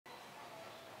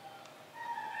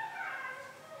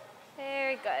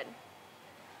good.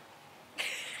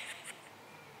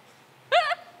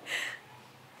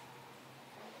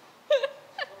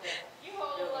 You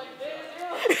hold it like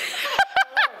this.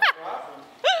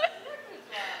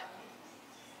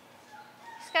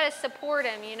 Just gotta support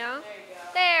him, you know?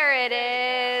 There it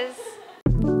is.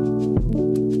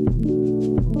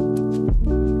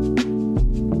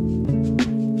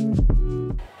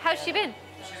 How's she been?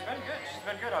 She's been good. She's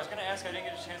been good. I was gonna ask. I didn't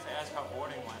get a chance to ask how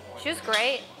boarding went. She was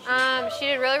great. She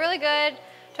did really, really good.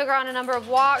 Took her on a number of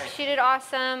walks. She did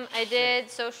awesome. I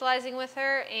did socializing with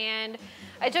her, and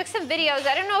I took some videos.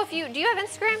 I don't know if do you have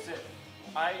Instagram?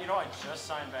 I just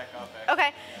signed back up. Actually.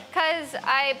 Okay, because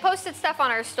I posted stuff on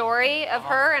our story of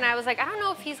her, and I was like, I don't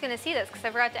know if he's gonna see this because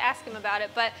I forgot to ask him about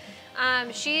it, but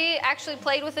she actually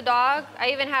played with the dog.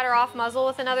 I even had her off muzzle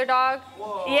with another dog.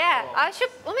 Whoa. Yeah,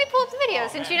 let me pull up the video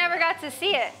since you never got to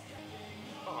see it.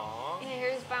 Aww. Yeah,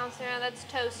 here's bouncing around, that's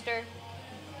Toaster.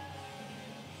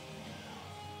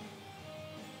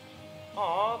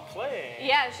 Aw, playing.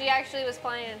 Yeah, she actually was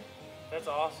playing. That's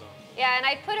awesome. Yeah, and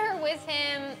I put her with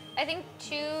him, I think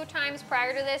 2 times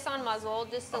prior to this on muzzle,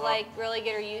 just to like really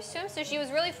get her used to him. So she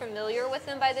was really familiar with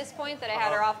him by this point that I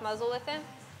had her off muzzle with him.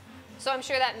 So I'm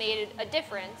sure that made a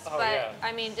difference. Oh, but yeah.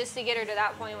 I mean, just to get her to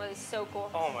that point was so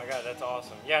cool. Oh my God, that's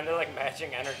awesome. Yeah, and they're like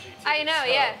matching energy too. I know,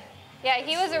 so. yeah. Yeah,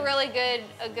 he was a really good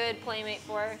playmate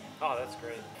for her. Oh, that's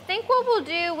great. I think what we'll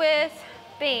do with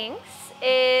Binks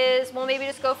is we'll maybe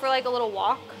just go for like a little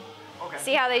walk. Okay.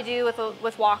 See how they do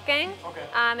with walking. Okay.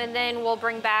 And then we'll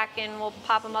bring back and we'll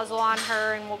pop a muzzle on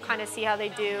her and we'll kind of see how they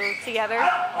do together.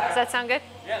 Does that sound good?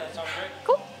 Yeah, that sounds great.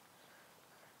 Cool.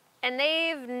 And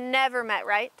they've never met,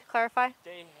 right? To clarify?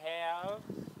 They have.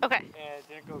 Okay. And it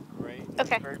didn't go great.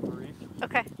 Okay. Very brief.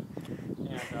 Okay.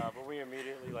 And but we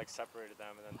immediately like separated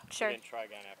them, and then Sure. we didn't try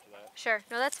again after that. Sure.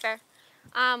 No, that's fair.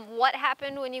 What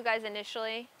happened when you guys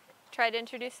initially tried to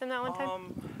introduce them that one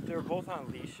time? They were both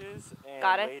on leashes, and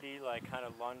Got it. the lady like kind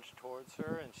of lunged towards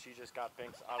her, and she just got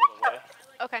Binks out of the way.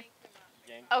 Okay.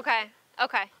 Game. Okay.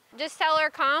 Okay. Just tell her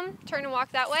calm. Turn and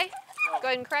walk that way. No. Go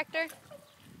ahead and correct her.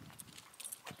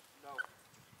 No.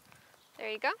 There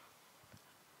you go.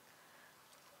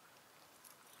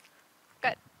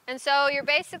 Good. And so you're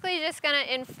basically just going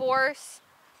to enforce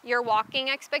your walking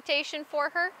expectation for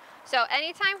her. So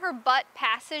anytime her butt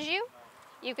passes you,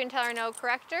 you can tell her no,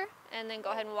 correct her, and then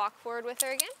go ahead and walk forward with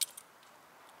her again.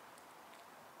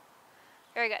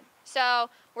 Very good. So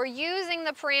we're using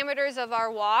the parameters of our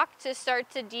walk to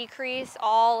start to decrease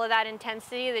all of that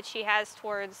intensity that she has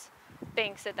towards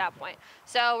Binks at that point.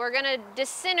 So we're going to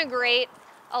disintegrate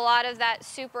a lot of that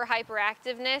super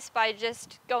hyperactiveness by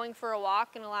just going for a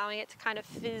walk and allowing it to kind of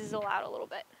fizzle out a little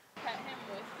bit. Pet him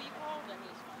with people, then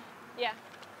he's fine. Yeah.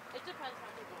 It depends how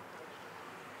people approach.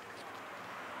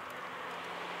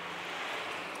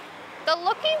 The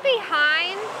looking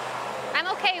behind, I'm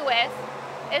okay with,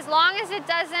 as long as it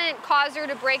doesn't cause her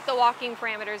to break the walking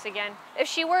parameters again. If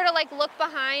she were to like look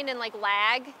behind and like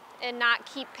lag and not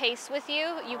keep pace with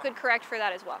you, you could correct for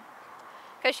that as well.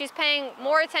 Because she's paying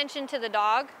more attention to the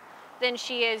dog than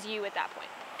she is you at that point.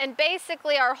 And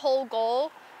basically our whole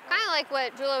goal, kind of like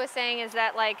what Julia was saying, is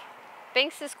that like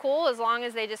Binks is cool as long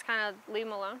as they just kind of leave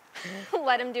him alone,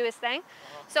 let him do his thing.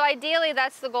 So ideally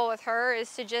that's the goal with her,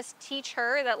 is to just teach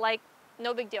her that like,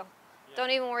 no big deal. Yeah.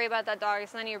 Don't even worry about that dog,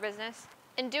 it's none of your business.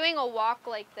 And doing a walk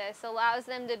like this allows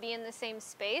them to be in the same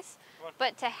space,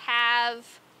 but to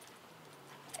have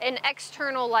an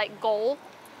external like goal.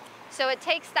 So it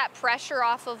takes that pressure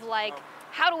off of like,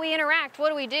 how do we interact? What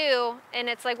do we do? And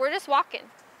it's like, we're just walking.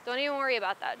 Don't even worry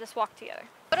about that, just walk together.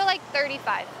 Go to like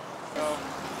 35. No.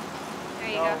 There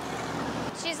you go.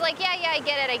 She's like, yeah, I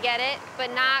get it,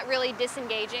 but not really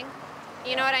disengaging.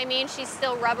 You know what I mean? She's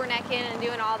still rubbernecking and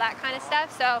doing all that kind of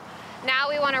stuff. So now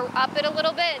we want to up it a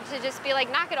little bit to just be like,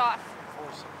 knock it off.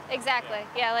 Force it. Exactly.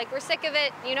 Yeah, like we're sick of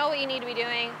it. You know what you need to be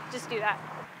doing. Just do that.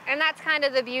 And that's kind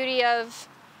of the beauty of,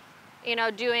 you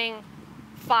know, doing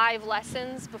 5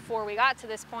 lessons before we got to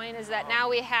this point, is that now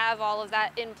we have all of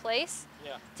that in place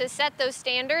to set those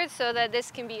standards so that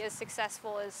this can be as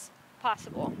successful as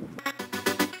possible.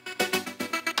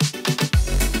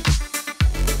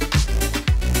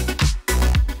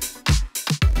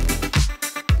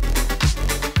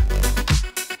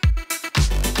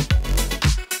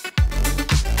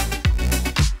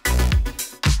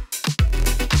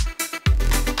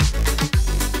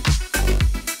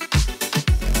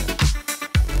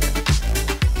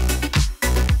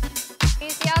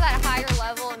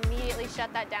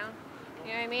 Shut that down.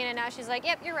 You know what I mean? And now she's like,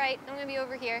 yep, you're right. I'm going to be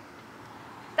over here.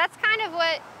 That's kind of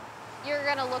what you're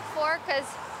going to look for, because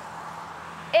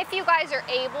If you guys are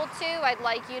able to, I'd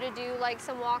like you to do like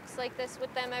some walks like this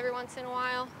with them every once in a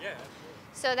while. Yeah, absolutely.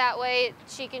 So that way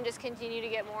she can just continue to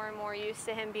get more and more used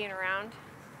to him being around.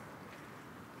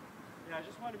 Yeah, I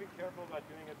just want to be careful about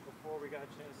doing it before we got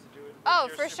a chance to do it. Oh,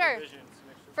 for sure.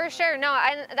 For sure. No,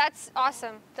 that's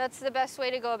awesome. That's the best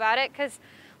way to go about it, because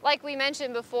like we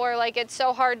mentioned before, like it's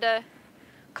so hard to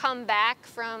come back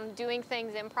from doing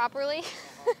things improperly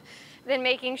than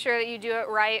making sure that you do it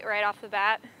right off the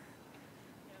bat.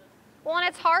 Well, and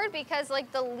it's hard because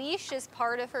like the leash is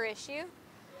part of her issue.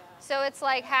 So it's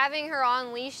like having her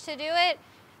on leash to do it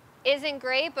isn't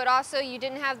great, but also you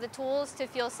didn't have the tools to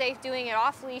feel safe doing it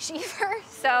off leash either.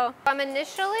 So I'm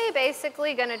initially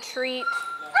basically gonna treat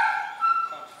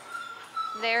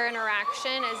their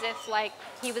interaction as if like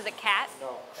he was a cat.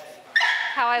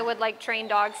 How I would like train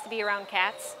dogs to be around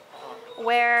cats.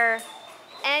 Where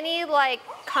any like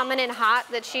coming in hot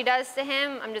that she does to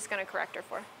him, I'm just gonna correct her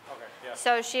for. Okay, yeah.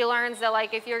 So she learns that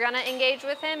like if you're gonna engage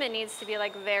with him, it needs to be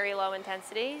like very low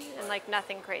intensity and like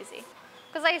nothing crazy.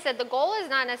 Because like I said, the goal is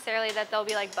not necessarily that they'll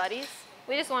be like buddies.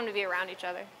 We just want them to be around each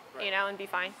other, you know, and be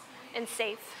fine and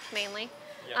safe mainly.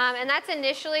 Yeah. And that's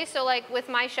initially, so like with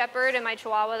my Shepherd and my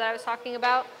Chihuahua that I was talking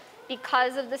about,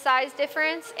 because of the size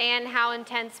difference and how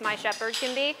intense my Shepherd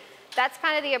can be, that's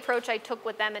kind of the approach I took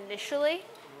with them initially,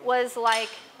 was like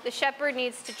the Shepherd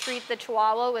needs to treat the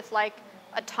Chihuahua with like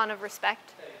a ton of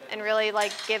respect and really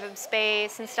like give him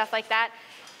space and stuff like that.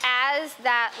 As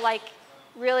that like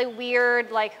really weird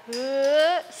like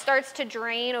starts to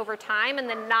drain over time and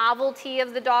the novelty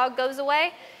of the dog goes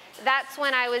away, that's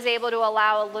when I was able to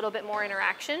allow a little bit more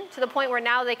interaction, to the point where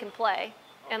now they can play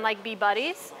and like be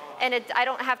buddies, and I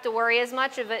don't have to worry as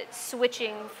much of it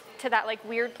switching to that like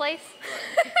weird place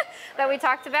that we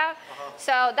talked about.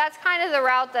 So that's kind of the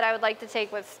route that I would like to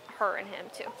take with her and him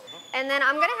too. And then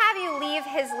I'm gonna have you leave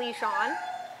his leash on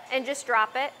and just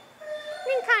drop it.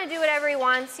 He can kind of do whatever he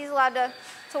wants. He's allowed to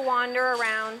wander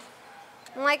around.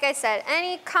 And like I said,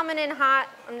 any coming in hot,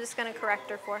 I'm just gonna correct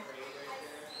her for.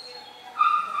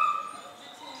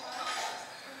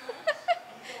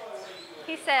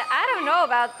 He said, I don't know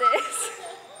about this.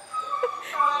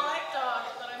 I like dogs,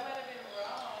 but I might have been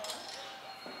wrong.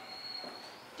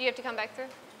 Do you have to come back through?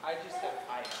 I just have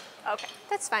iron. Okay,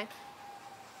 that's fine.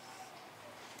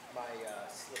 My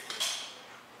slipper.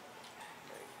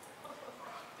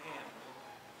 Damn.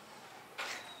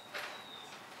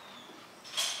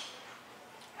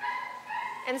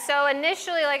 And so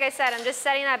initially, like I said, I'm just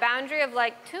setting that boundary of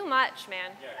like, too much,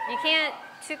 man. You can't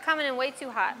come in way too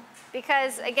hot.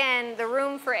 Because again, the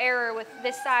room for error with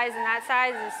this size and that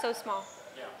size is so small.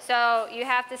 Yeah. So you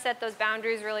have to set those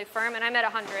boundaries really firm. And I'm at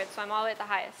 100, so I'm all the way at the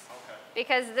highest. Okay.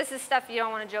 Because this is stuff you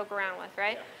don't want to joke around with,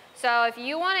 right? Yeah. So if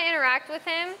you want to interact with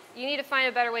him, you need to find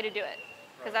a better way to do it.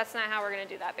 Because that's not how we're going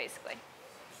to do that, basically.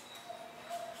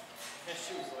 And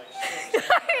she was like,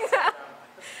 I know.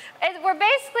 We're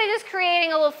basically just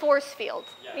creating a little force field,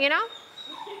 you know?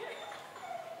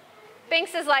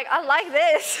 Binks is like, I like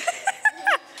this.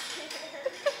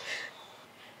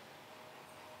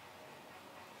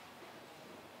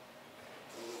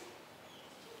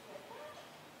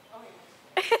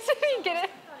 You get it?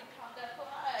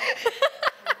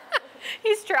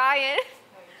 He's trying.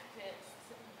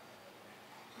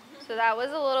 So that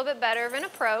was a little bit better of an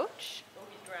approach.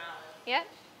 Yep.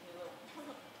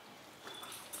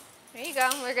 There you go.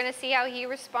 We're going to see how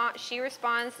she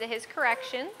responds to his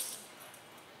corrections.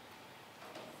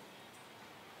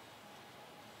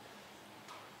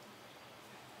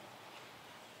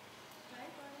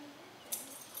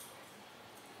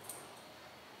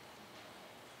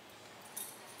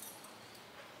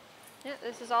 Yeah,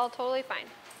 this is all totally fine.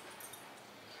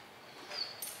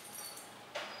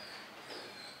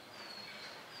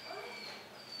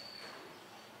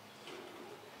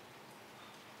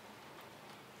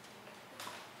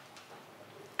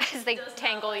 As they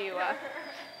tangle you up.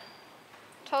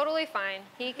 Totally fine.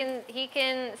 He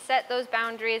can set those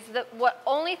boundaries. The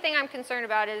only thing I'm concerned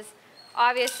about is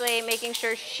obviously making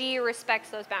sure she respects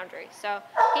those boundaries. So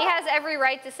he has every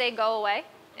right to say go away,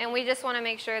 and we just want to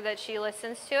make sure that she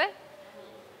listens to it.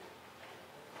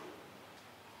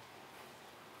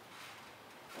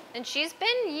 And she's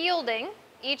been yielding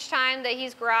each time that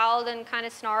he's growled and kind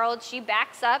of snarled. She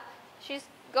backs up. She's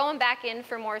going back in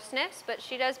for more sniffs, but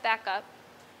she does back up.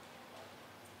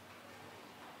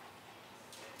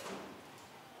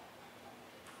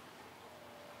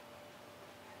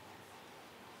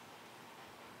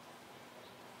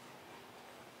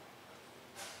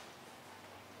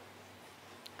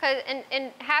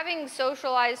 And having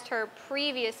socialized her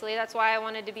previously, that's why I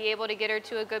wanted to be able to get her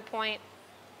to a good point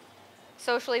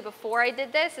socially before I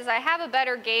did this, is I have a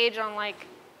better gauge on like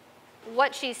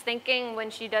what she's thinking when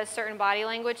she does certain body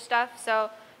language stuff. So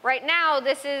right now,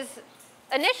 this is,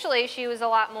 initially she was a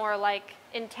lot more like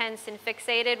intense and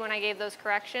fixated when I gave those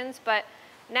corrections, but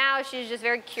now she's just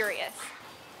very curious.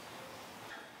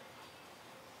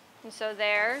 And so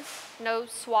there, no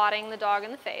swatting the dog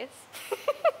in the face.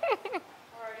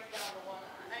 Already down to one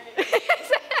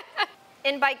eye.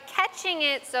 And by catching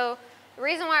it, so the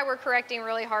reason why we're correcting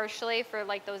really harshly for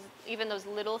like those, even those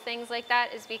little things like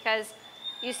that, is because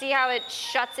you see how it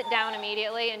shuts it down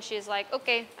immediately and she's like,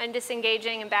 okay, I'm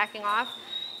disengaging and backing off.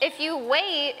 If you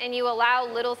wait and you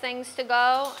allow little things to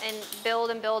go and build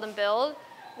and build and build,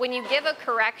 when you give a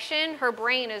correction, her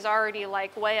brain is already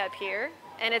like way up here,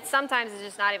 and sometimes it's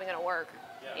just not even gonna work.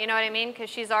 You know what I mean? Because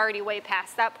she's already way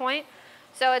past that point.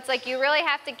 So it's like you really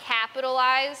have to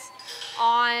capitalize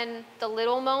on the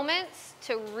little moments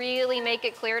to really make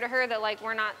it clear to her that like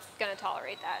we're not gonna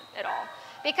tolerate that at all.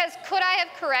 Because could I have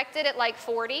corrected at like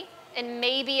 40 and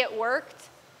maybe it worked?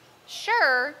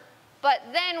 Sure, but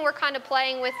then we're kind of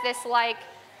playing with this like,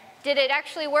 did it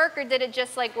actually work or did it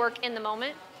just like work in the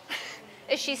moment?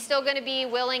 Is she still gonna be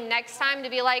willing next time to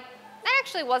be like, that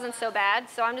actually wasn't so bad,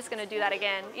 so I'm just gonna do that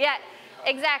again. Yeah,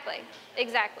 exactly,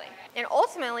 exactly. And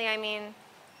ultimately, I mean,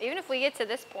 even if we get to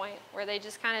this point where they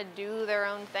just kind of do their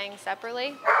own thing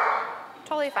separately,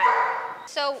 totally fine.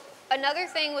 So another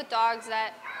thing with dogs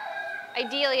that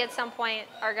ideally at some point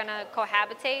are gonna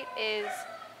cohabitate is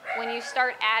when you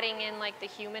start adding in like the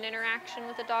human interaction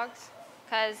with the dogs.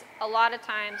 Because a lot of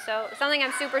times, so something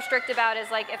I'm super strict about is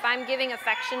like if I'm giving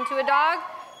affection to a dog,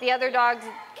 the other dogs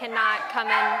cannot come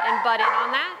in and butt in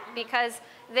on that, because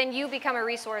then you become a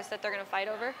resource that they're gonna fight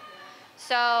over.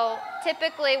 So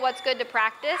typically what's good to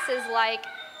practice is like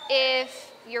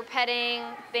if you're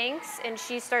petting Binks and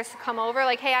she starts to come over,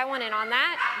 like, hey, I want in on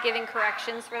that, giving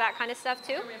corrections for that kind of stuff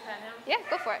too. Want me to pet him? Yeah,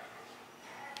 go for it.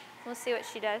 We'll see what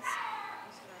she does.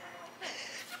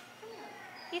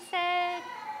 He said,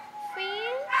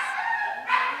 freeze.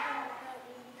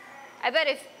 I bet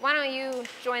why don't you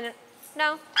join it?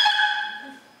 No.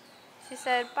 She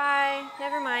said, bye,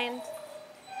 never mind.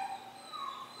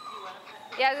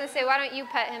 Yeah, I was gonna say, why don't you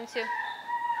pet him too?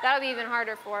 That'll be even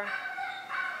harder for him.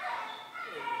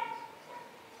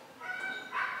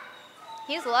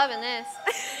 He's loving this.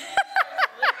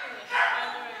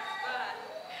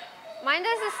 Mine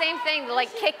does the same thing,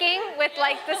 like kicking with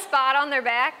like the spot on their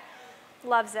back.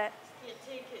 Loves it. You can't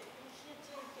take it. You can't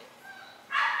take it.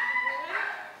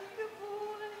 Good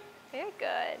boy. Very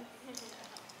good.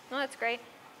 Oh, that's great.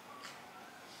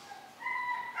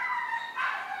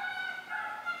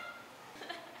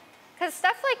 Because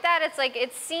stuff like that, it's like,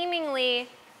 it's seemingly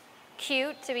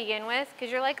cute to begin with,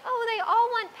 because you're like, oh, they all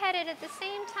want petted at the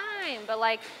same time. But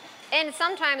like, and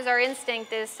sometimes our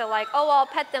instinct is to like, oh, I'll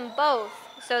pet them both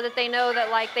so that they know that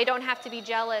like they don't have to be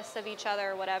jealous of each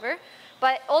other or whatever.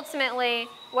 But ultimately,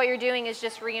 what you're doing is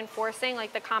just reinforcing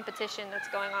like the competition that's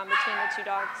going on between the two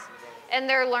dogs. And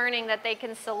they're learning that they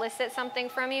can solicit something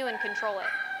from you and control it,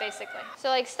 basically. So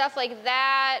like stuff like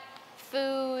that,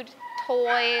 food,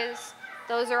 toys,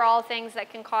 those are all things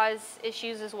that can cause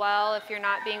issues as well if you're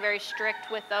not being very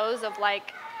strict with those, of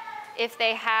like, if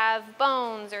they have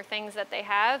bones or things that they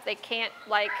have, they can't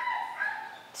like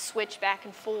switch back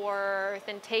and forth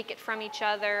and take it from each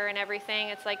other and everything.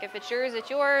 It's like, if it's yours,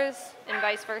 and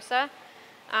vice versa.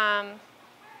 A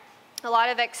lot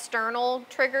of external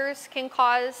triggers can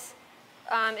cause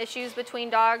issues between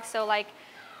dogs. So like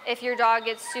if your dog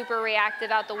gets super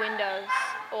reactive out the windows,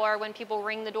 or when people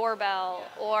ring the doorbell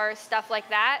or stuff like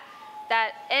that,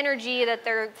 that energy that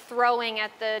they're throwing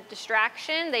at the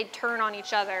distraction, they turn on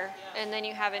each other, and then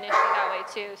you have an issue that way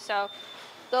too. So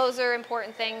those are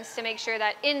important things to make sure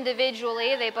that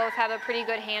individually they both have a pretty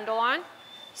good handle on,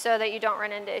 so that you don't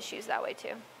run into issues that way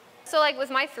too. So like with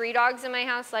my 3 dogs in my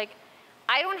house, like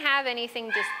I don't have anything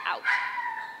just out.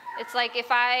 It's like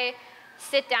if I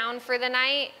sit down for the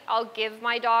night, I'll give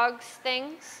my dogs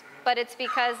things, but it's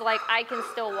because like I can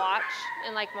still watch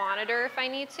and like monitor if I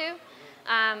need to.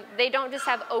 They don't just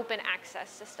have open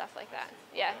access to stuff like that.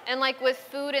 Yeah, and like with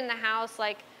food in the house,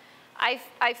 like I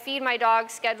feed my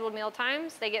dogs scheduled meal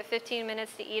times. They get 15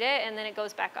 minutes to eat it, and then it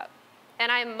goes back up.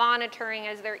 And I'm monitoring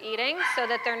as they're eating so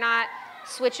that they're not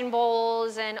switching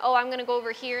bowls and, oh, I'm gonna go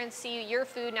over here and see your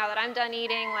food now that I'm done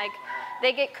eating. Like,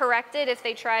 they get corrected if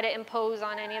they try to impose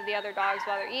on any of the other dogs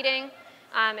while they're eating.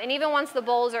 And even once the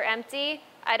bowls are empty,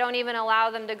 I don't even allow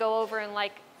them to go over and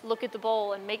like look at the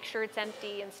bowl and make sure it's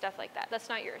empty and stuff like that. That's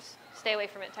not yours. Stay away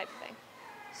from it type of thing.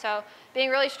 So being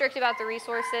really strict about the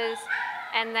resources,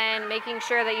 and then making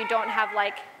sure that you don't have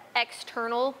like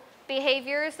external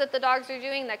behaviors that the dogs are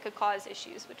doing that could cause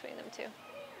issues between them too.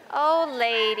 Oh,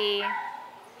 lady.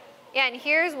 Yeah, and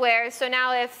here's where, so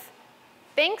now if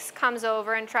Binks comes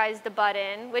over and tries to butt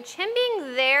in, which him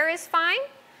being there is fine,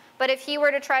 but if he were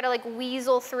to try to like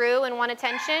weasel through and want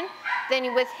attention,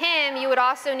 then with him, you would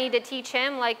also need to teach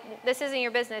him, like, this isn't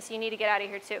your business, you need to get out of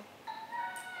here too.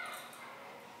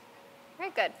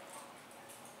 Very good.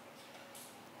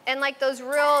 And like those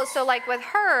real, so like with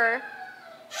her,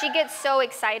 she gets so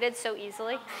excited so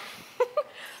easily.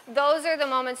 Those are the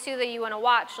moments too that you want to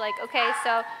watch. Like, okay,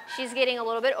 so she's getting a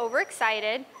little bit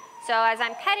overexcited. So as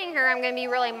I'm petting her, I'm going to be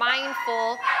really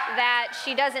mindful that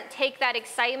she doesn't take that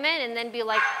excitement and then be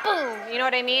like, boom, you know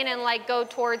what I mean? And like go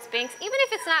towards Binks, even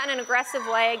if it's not in an aggressive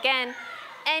way. Again,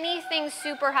 anything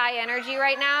super high energy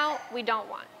right now, we don't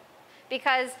want.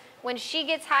 Because when she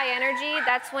gets high energy,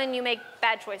 that's when you make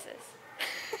bad choices.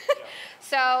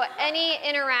 So any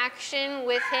interaction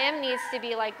with him needs to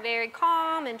be like very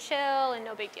calm and chill and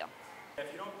no big deal.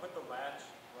 If you don't put the latch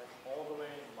like all the way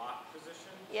in lock position,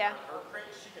 yeah. her crate,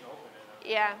 she can open it.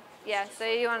 Yeah, yeah. So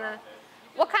you want to.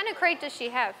 What kind of crate does she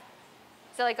have?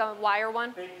 Is it like a wire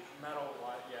one? Big metal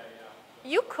wire. Yeah,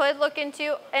 yeah. You could look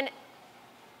into, and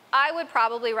I would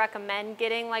probably recommend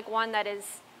getting like one that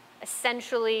is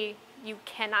essentially you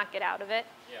cannot get out of it.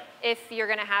 Yeah. If you're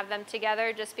gonna have them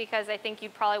together, just because I think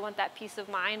you'd probably want that peace of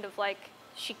mind of like,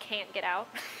 she can't get out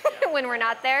when we're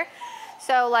not there.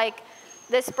 So like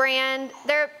this brand,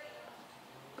 they're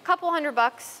a couple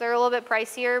 $100. They're a little bit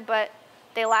pricier, but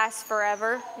they last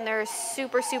forever and they're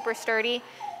super, super sturdy.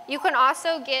 You can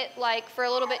also get like, for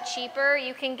a little bit cheaper,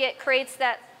 you can get crates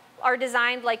that are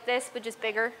designed like this, but just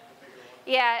bigger.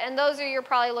 Yeah, and those are, you're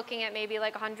probably looking at maybe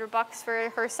like $100 for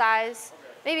her size,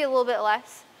 maybe a little bit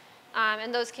less.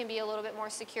 And those can be a little bit more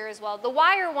secure as well. The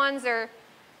wire ones are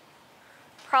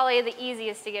probably the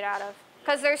easiest to get out of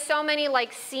because there's so many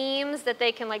like seams that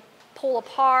they can like pull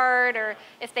apart, or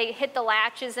if they hit the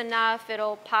latches enough,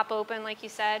 it'll pop open like you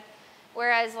said.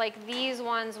 Whereas like these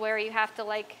ones where you have to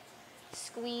like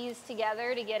squeeze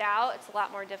together to get out, it's a lot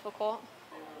more difficult.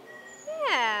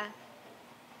 Yeah,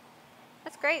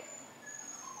 that's great.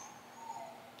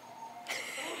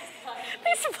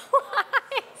 These flies.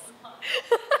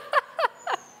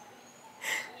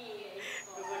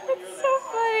 It's so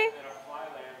funny.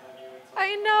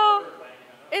 I know.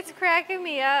 It's cracking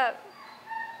me up.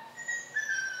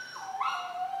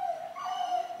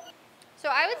 So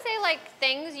I would say like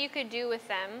things you could do with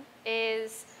them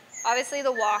is obviously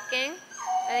the walking.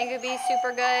 I think it would be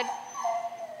super good.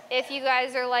 If you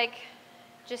guys are like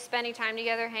just spending time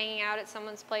together, hanging out at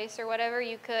someone's place or whatever,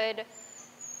 you could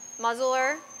muzzle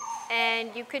her.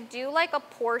 And you could do like a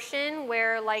portion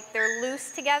where like they're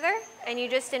loose together and you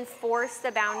just enforce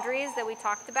the boundaries that we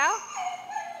talked about.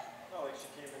 Oh, like she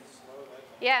came in slow that time.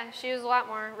 Yeah, she was a lot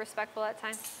more respectful that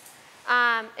time.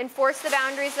 Enforce the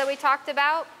boundaries that we talked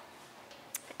about.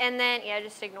 And then, yeah,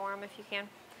 just ignore them if you can.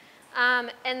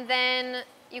 And then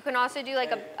you can also do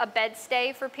like a bed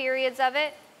stay for periods of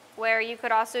it, where you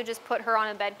could also just put her on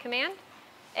a bed command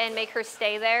and make her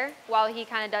stay there while he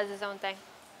kind of does his own thing.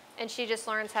 And she just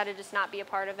learns how to just not be a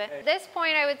part of it. At this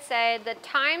point, I would say the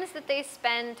times that they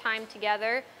spend time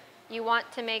together, you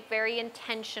want to make very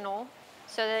intentional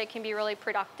so that it can be really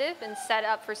productive and set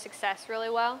up for success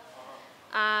really well.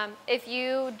 If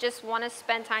you just want to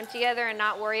spend time together and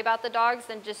not worry about the dogs,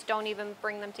 then just don't even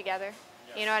bring them together.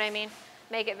 You know what I mean?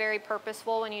 Make it very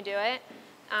purposeful when you do it.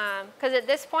 Because at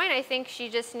this point, I think she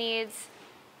just needs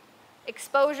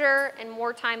exposure and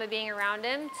more time of being around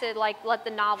him to like let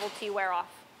the novelty wear off.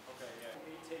 Okay, yeah.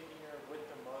 Me taking her with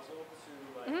the muzzle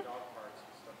to like dog parks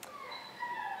and stuff like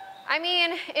that. I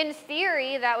mean, in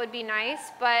theory, that would be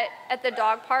nice, but at the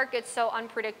dog park, it's so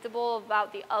unpredictable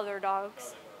about the other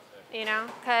dogs, you know?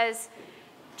 Because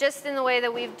just in the way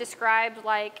that we've described,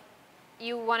 like,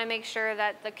 you want to make sure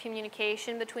that the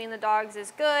communication between the dogs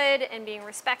is good and being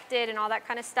respected and all that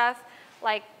kind of stuff.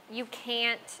 Like, you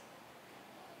can't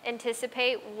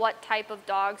anticipate what type of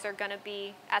dogs are going to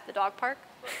be at the dog park.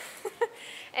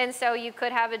 And so you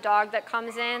could have a dog that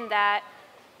comes in that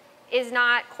is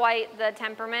not quite the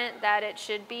temperament that it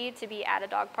should be to be at a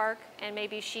dog park, and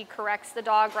maybe she corrects the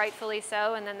dog, rightfully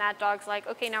so, and then that dog's like,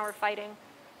 okay, now we're fighting.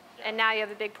 And now you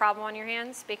have a big problem on your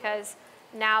hands because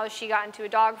now she got into a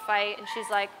dog fight and she's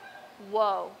like,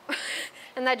 whoa.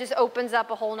 And that just opens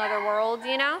up a whole nother world,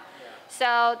 you know?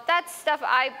 So that's stuff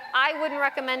I wouldn't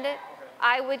recommend it.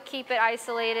 I would keep it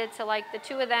isolated to like the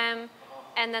two of them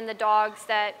and then the dogs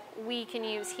that we can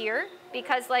use here.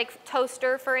 Because like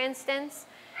Toaster, for instance,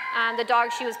 the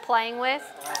dog she was playing with,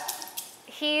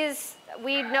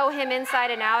 we know him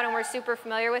inside and out and we're super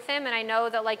familiar with him, and I know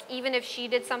that like even if she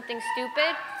did something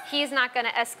stupid, he's not going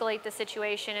to escalate the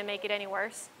situation and make it any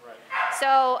worse. Right.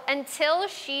 So until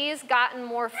she's gotten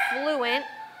more fluent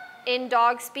in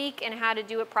dog speak and how to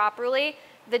do it properly,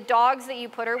 the dogs that you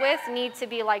put her with need to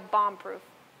be like bomb-proof.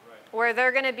 Right. Where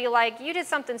they're gonna be like, you did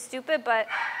something stupid, but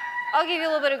I'll give you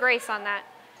a little bit of grace on that.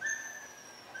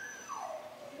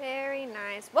 Very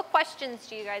nice. What questions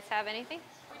do you guys have? Anything?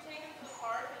 We take them to the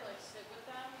park and like sit with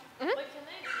them. Mm-hmm. But can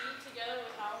they be together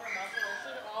without her muzzle? Or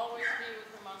should it always be with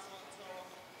her muzzle until?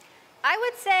 I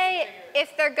would say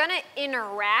if they're gonna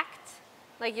interact,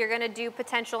 like you're gonna do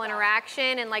potential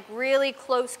interaction and like really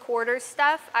close quarters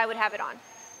stuff, I would have it on.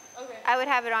 Okay. I would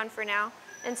have it on for now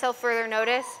until further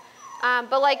notice.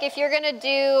 But like if you're gonna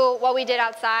do what we did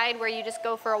outside where you just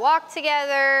go for a walk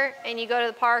together and you go to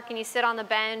the park and you sit on the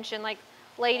bench and like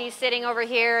Lady's sitting over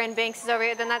here and Banks is over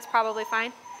here, then that's probably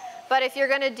fine. But if you're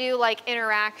gonna do like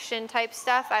interaction type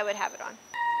stuff, I would have it on.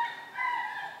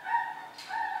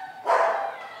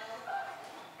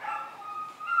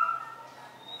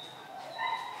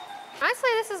 Honestly,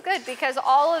 this is good because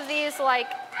all of these like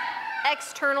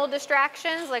external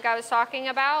distractions, like I was talking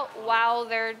about, while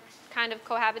they're kind of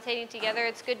cohabitating together,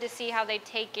 it's good to see how they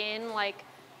take in like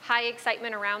high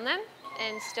excitement around them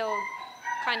and still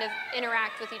kind of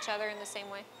interact with each other in the same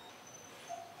way.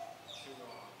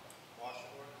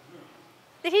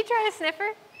 Did he try to sniff her?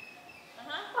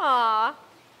 Uh-huh. Aww.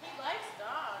 He likes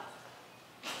dogs.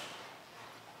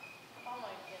 Oh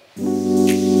my goodness.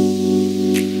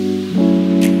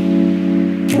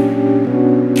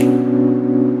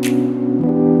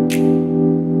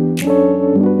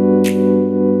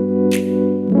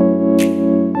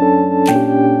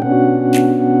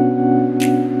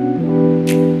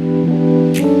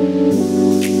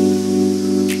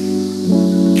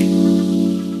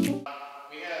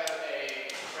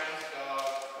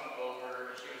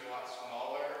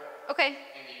 Okay.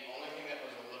 And the only thing that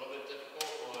was a little bit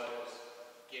difficult was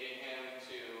getting him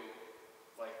to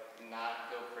like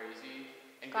not go crazy.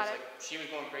 And because like she was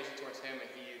going crazy towards him and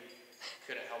he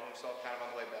couldn't help himself kind of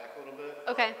on the way back a little bit.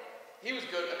 Okay. He was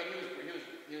good. I mean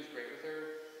he was great with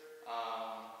her.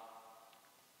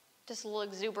 Just a little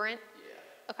exuberant?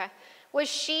 Yeah. Okay. Was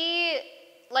she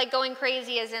like going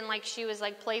crazy as in like she was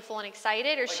like playful and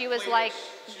excited, or like she was like,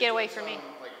 get away from me?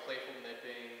 Like playful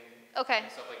nipping. Okay.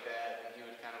 And stuff like that. And he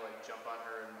would kind of like jump on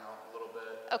her and mount a little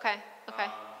bit. Okay.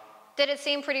 Okay. Did it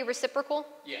seem pretty reciprocal?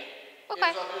 Yeah.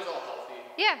 Okay. It was all healthy.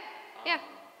 Yeah. Yeah.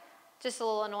 Just a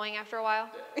little annoying after a while.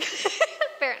 Yeah.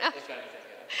 Fair enough. If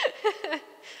anything, yeah.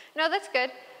 No, that's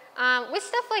good. With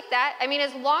stuff like that, I mean,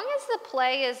 as long as the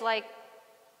play is like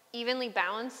evenly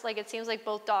balanced, like it seems like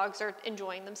both dogs are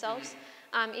enjoying themselves.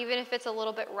 Even if it's a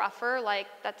little bit rougher, like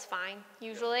that's fine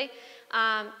usually.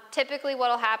 Typically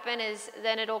what'll happen is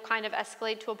then it'll kind of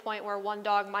escalate to a point where one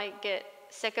dog might get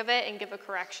sick of it and give a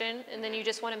correction, and then you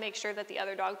just want to make sure that the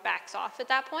other dog backs off at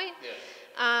that point.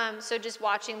 Yeah. So just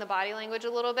watching the body language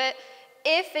a little bit.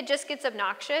 If it just gets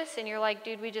obnoxious and you're like,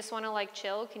 dude, we just want to like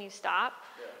chill, can you stop?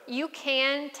 Yeah. You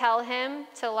can tell him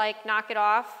to like knock it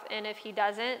off, and if he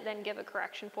doesn't, then give a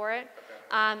correction for it.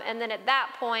 Okay. And then at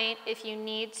that point, if you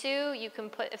need to, you can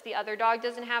put, if the other dog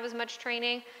doesn't have as much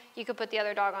training, you could put the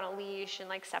other dog on a leash and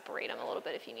like separate them a little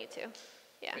bit if you need to.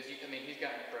 Yeah. Because I mean, he's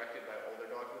gotten corrected by older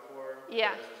dogs before.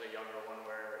 Yeah. This was a younger one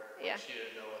where like, she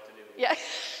didn't know what to do. Yeah.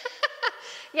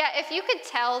 Yeah, if you could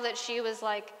tell that she was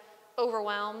like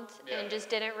overwhelmed and just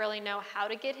didn't really know how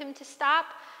to get him to stop,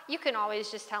 you can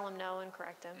always just tell him no and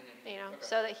correct him, you know,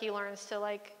 so that he learns to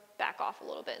like back off a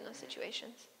little bit in those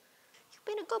situations. You've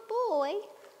been a good boy.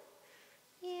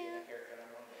 Yeah.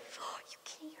 Oh, you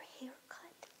get your hair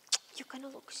cut. You're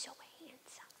gonna look so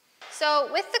handsome. So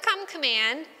with the come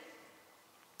command,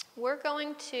 we're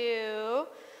going to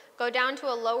go down to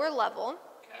a lower level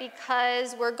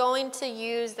because we're going to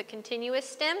use the continuous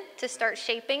stim to start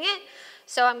shaping it.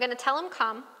 So I'm gonna tell him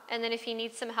come, and then if he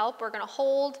needs some help, we're gonna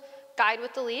hold, guide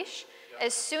with the leash.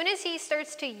 As soon as he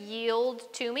starts to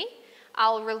yield to me,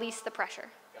 I'll release the pressure.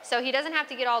 So he doesn't have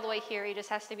to get all the way here, he just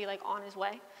has to be like on his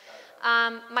way.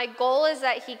 My goal is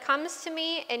that he comes to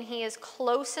me and he is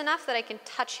close enough that I can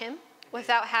touch him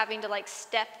without having to like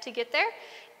step to get there,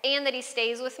 and that he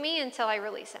stays with me until I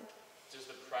release him. Does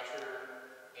the pressure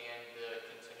and the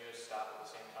continuous stop at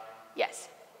the same time? Yes.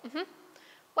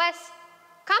 Wes,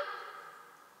 come.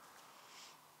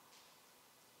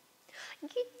 Good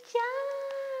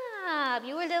job.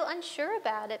 You were a little unsure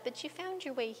about it, but you found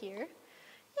your way here.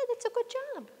 Yeah, that's a good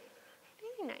job.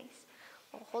 Very nice.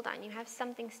 Oh, hold on. You have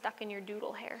something stuck in your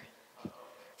doodle hair.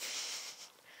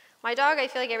 My dog, I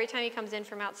feel like every time he comes in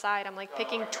from outside, I'm like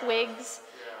picking twigs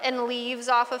and leaves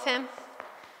off of him.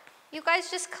 You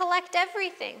guys just collect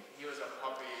everything. He was a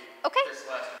puppy. Okay. This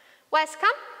last Wes,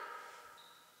 come.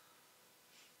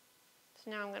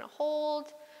 So now I'm gonna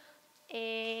hold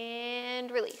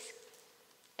and release.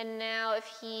 And now if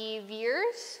he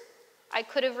veers, I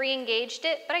could have re-engaged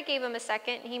it, but I gave him a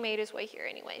second and he made his way here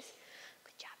anyways.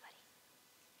 Good job, buddy.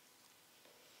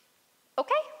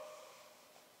 Okay.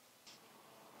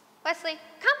 Wesley,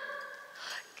 come.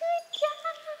 Good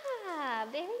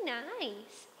job, very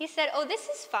nice. He said, oh, this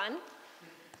is fun.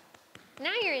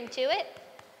 Now you're into it.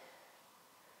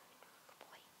 Good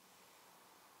boy.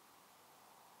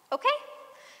 Okay.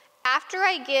 After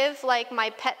I give like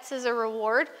my pets as a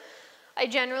reward, I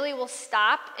generally will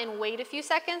stop and wait a few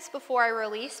seconds before I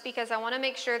release because I want to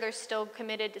make sure they're still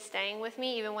committed to staying with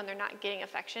me even when they're not getting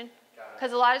affection.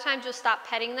 Because a lot of times you'll stop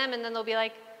petting them and then they'll be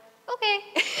like, okay.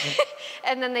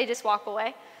 And then they just walk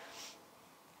away.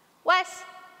 Wes,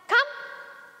 come.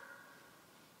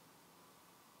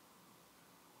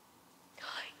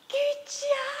 Good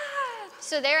job.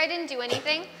 So there I didn't do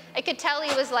anything. I could tell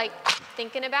he was like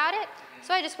thinking about it.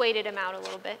 So I just waited him out a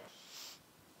little bit.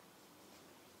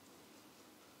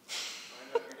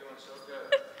 I know you're doing so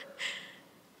good.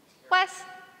 Wes,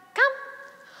 come.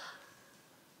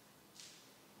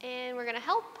 And we're gonna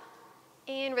help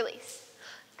and release.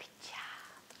 Good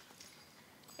job.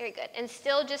 Very good. And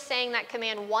still just saying that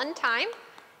command one time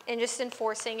and just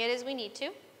enforcing it as we need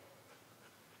to.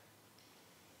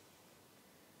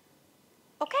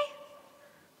 Okay.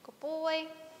 Good boy.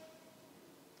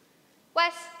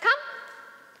 Wes, come.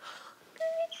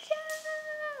 Good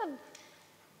job.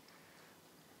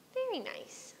 Very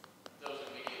nice. Those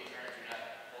immediate turns, you're not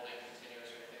holding continuous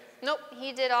or anything? Nope,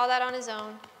 he did all that on his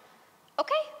own.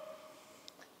 Okay.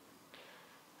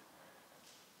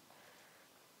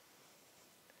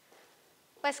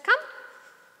 Wes, come.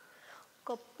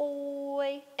 Good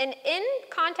boy. And in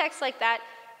context like that,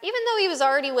 even though he was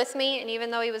already with me and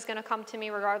even though he was gonna come to me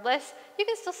regardless, you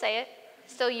can still say it,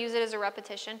 still use it as a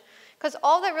repetition. Because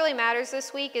all that really matters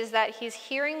this week is that he's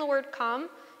hearing the word come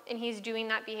and he's doing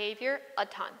that behavior a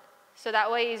ton. So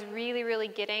that way he's really, really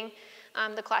getting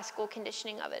the classical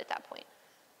conditioning of it at that point.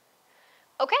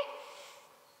 Okay.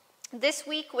 This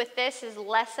week with this is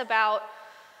less about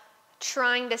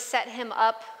trying to set him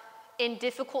up in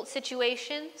difficult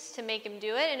situations to make him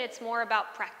do it, and it's more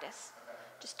about practice. Okay.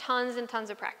 Just tons and tons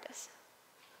of practice.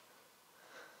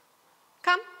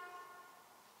 Come.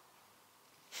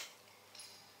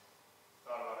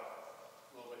 Thought about it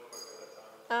a little bit quicker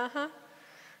that time. Uh-huh.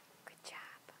 Good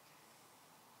job.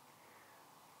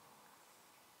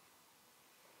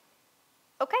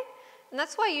 Okay, and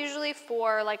that's why usually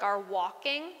for like our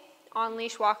walking,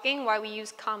 on-leash walking, why we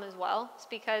use come as well. It's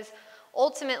because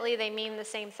ultimately they mean the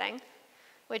same thing,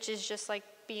 which is just like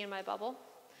be in my bubble.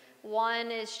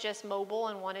 One is just mobile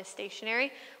and one is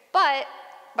stationary. But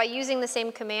by using the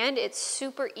same command, it's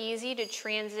super easy to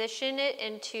transition it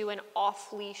into an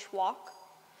off-leash walk.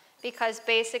 Because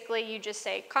basically you just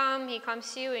say come, he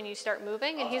comes to you and you start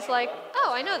moving and he's like,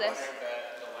 oh, I know this.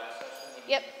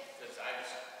 Yep. Because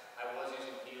I was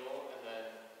using heel and then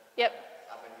Yep.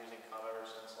 I've been using come ever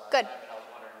since last Good. time and I was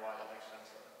wondering why that makes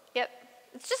sense. Yep.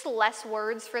 It's just less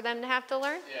words for them to have to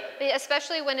learn. Yeah.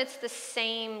 Especially when it's the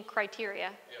same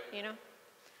criteria, Yep. you know?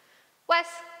 Wes,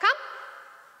 come.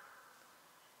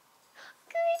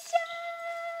 Good job.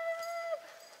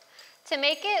 To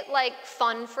make it like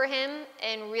fun for him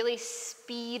and really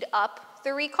speed up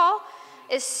the recall,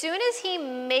 as soon as he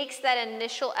makes that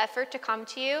initial effort to come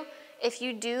to you, if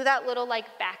you do that little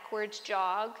like backwards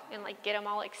jog and like get him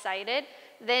all excited,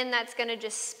 then that's gonna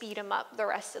just speed him up the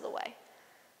rest of the way.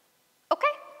 Okay.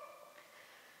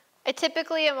 I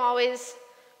typically am always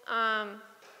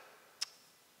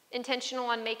intentional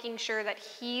on making sure that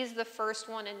he's the first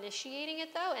one initiating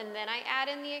it though, and then I add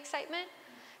in the excitement,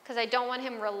 because I don't want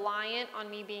him reliant on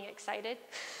me being excited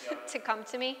to come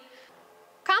to me.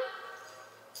 Come.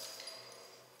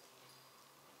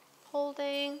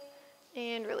 Holding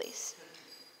and release.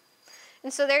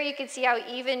 And so there you can see how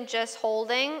even just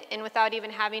holding and without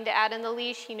even having to add in the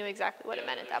leash, he knew exactly what it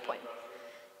meant at that point.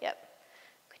 Yep.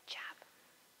 Good job.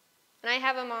 And I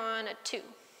have him on a 2.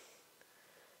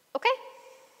 Okay.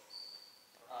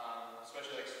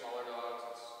 Especially like smaller dogs,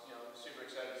 it's, you know, super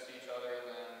excited to see each other, and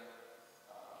then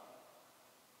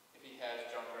if he has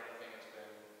jumped or anything, it's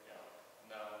been, you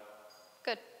know, no.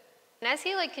 Good. And as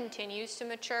he like continues to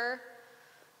mature,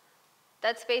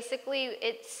 that's basically,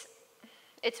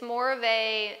 it's more of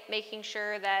a making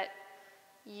sure that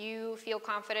you feel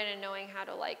confident in knowing how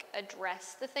to like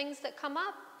address the things that come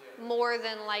up more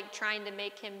than like trying to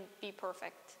make him be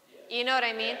perfect. You know what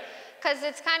I mean? Because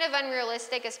it's kind of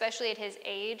unrealistic, especially at his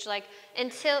age. Like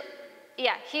until,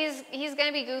 yeah, he's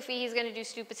gonna be goofy, he's gonna do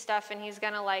stupid stuff, and he's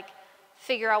gonna like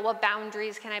figure out what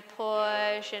boundaries can I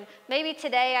push, and maybe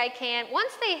today I can't.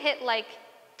 Once they hit like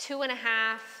 2.5,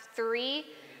 3,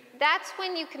 that's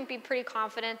when you can be pretty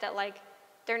confident that like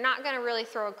they're not gonna really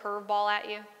throw a curveball at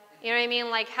you. You know what I mean?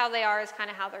 Like how they are is kind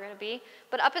of how they're gonna be.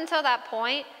 But up until that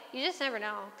point, you just never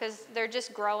know because they're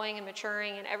just growing and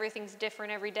maturing and everything's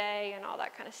different every day and all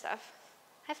that kind of stuff.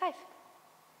 High five.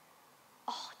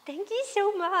 Oh, thank you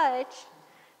so much.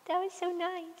 That was so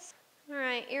nice. All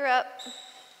right, you're up.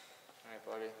 All right,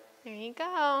 buddy. There you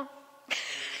go.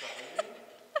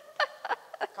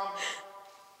 Come.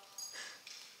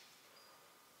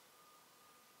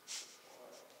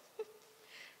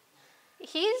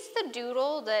 He's the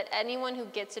doodle that anyone who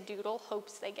gets a doodle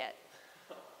hopes they get.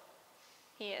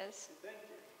 He is. Thank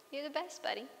you. You're the best,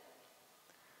 buddy.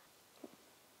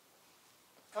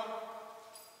 Come.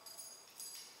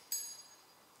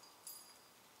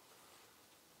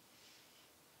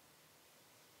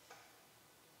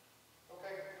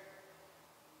 Okay.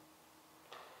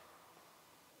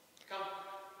 Come.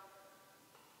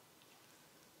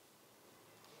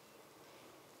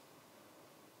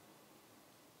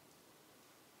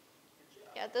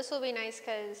 Yeah, this will be nice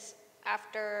because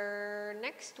after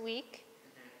next week,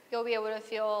 you'll be able to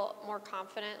feel more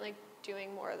confident, like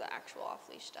doing more of the actual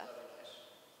off-leash stuff.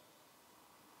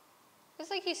 Because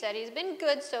like you said, he's been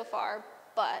good so far,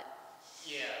 but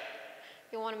Yeah.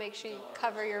 you want to make sure you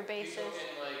cover your bases. He's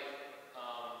looking like,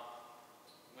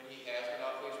 when he has been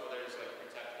off leash, whether it's like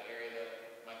protect the area that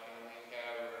my family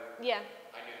have, or Yeah,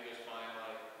 I knew he was fine.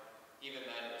 Like even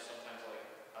then, it was sometimes like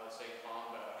I would say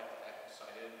calm, but I would have to act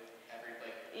excited every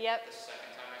Yep. the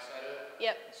second time I said it.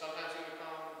 Yep. Sometimes he would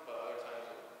calm, but other times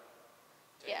it would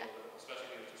take Yeah. a little bit, especially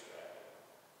if he was distracted.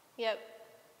 Yep.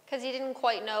 Because he didn't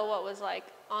quite know what was like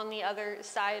on the other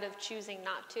side of choosing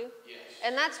not to. Yes.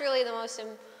 And that's really the most,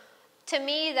 to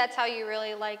me, that's how you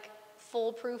really like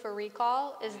foolproof a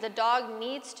recall, is the dog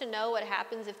needs to know what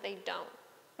happens if they don't.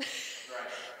 Right.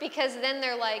 Because then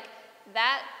they're like,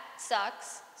 that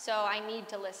sucks, so I need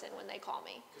to listen when they call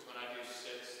me. Because when I do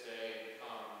sit, stay,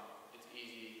 it's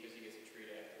easy because he gets a treat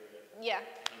after it. Yeah.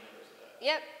 He knows that.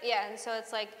 Yep, yeah, and so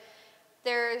it's like,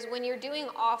 when you're doing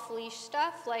off-leash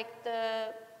stuff, like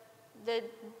the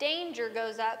danger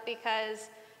goes up because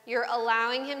you're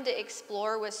allowing him to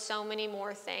explore with so many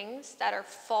more things that are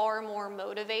far more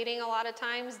motivating a lot of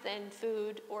times than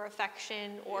food or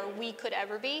affection or we could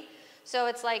ever be. So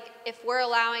it's like, if we're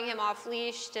allowing him off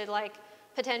leash to like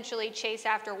potentially chase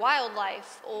after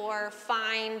wildlife or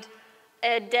find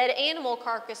a dead animal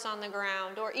carcass on the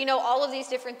ground, or, you know, all of these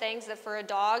different things that for a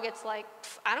dog, it's like,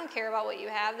 I don't care about what you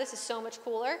have, this is so much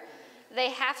cooler. They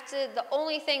have to, the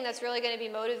only thing that's really going to be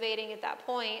motivating at that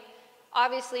point,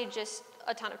 obviously just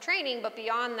a ton of training, but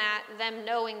beyond that, them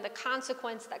knowing the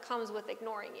consequence that comes with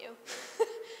ignoring you.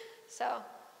 So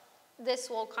this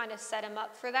will kind of set him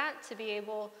up for that, to be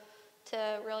able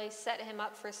to really set him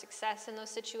up for success in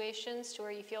those situations to where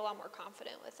you feel a lot more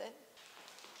confident with it.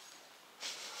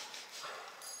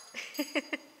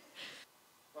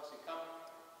 Wesley, come.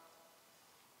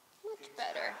 Much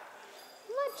better.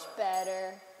 Much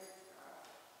better.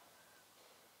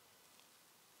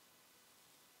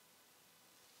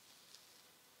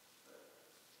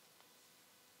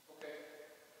 Okay.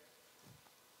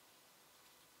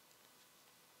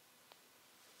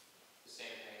 The same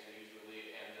things we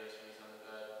usually and this when he's on the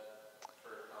bed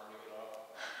for calming it off.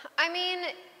 I mean,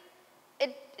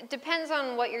 it depends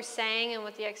on what you're saying and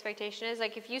what the expectation is.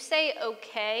 Like if you say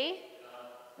okay,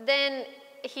 then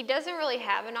he doesn't really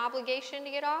have an obligation to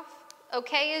get off.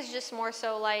 Okay is just more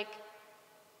so like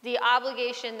the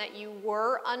obligation that you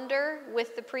were under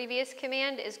with the previous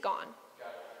command is gone. Got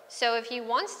it. So if he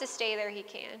wants to stay there, he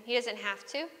can. He doesn't have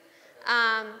to.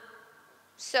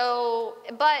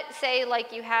 But say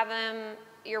like you have him,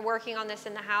 you're working on this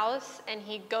in the house and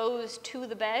he goes to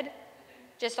the bed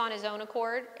just on his own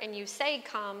accord and you say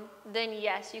come, then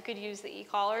yes, you could use the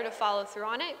e-collar to follow through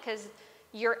on it because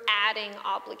you're adding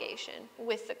obligation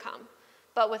with the come.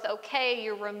 But with okay,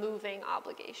 you're removing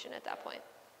obligation at that point.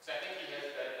 So I think he has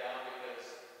bed down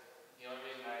because the only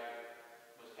reason I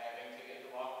was having to get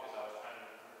the walk because I was trying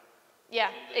to Yeah,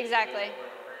 exactly. over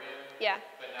and over again. Yeah.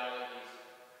 But now that he's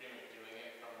pretty much doing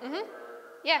it from over,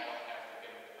 Yeah. I don't have to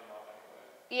get him to come off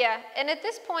anyway. Yeah, and at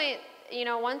this point, you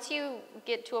know, once you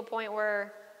get to a point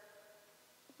where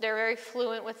they're very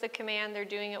fluent with the command, they're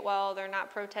doing it well, they're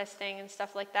not protesting and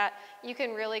stuff like that, you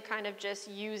can really kind of just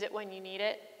use it when you need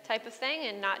it type of thing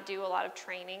and not do a lot of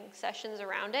training sessions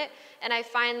around it. And I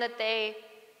find that they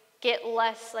get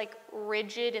less like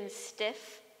rigid and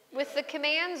stiff with the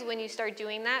commands when you start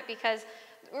doing that, because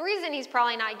the reason he's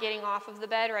probably not getting off of the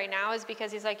bed right now is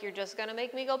because he's like, you're just gonna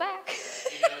make me go back.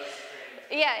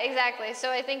 Yeah, exactly. So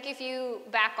I think if you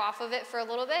back off of it for a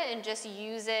little bit and just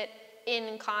use it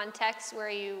in context where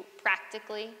you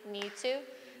practically need to,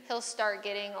 he'll start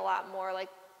getting a lot more like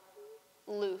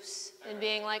loose and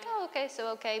being like, oh, okay, so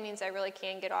okay means I really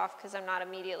can get off because I'm not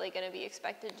immediately going to be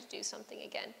expected to do something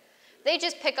again. They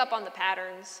just pick up on the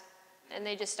patterns and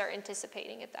they just start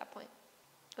anticipating at that point.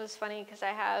 It was funny because I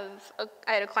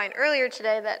had a client earlier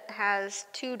today that has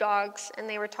 2 dogs, and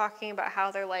they were talking about how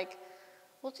they're like,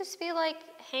 we'll just be like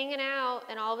hanging out,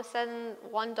 and all of a sudden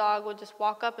one dog would just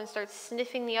walk up and start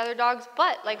sniffing the other dog's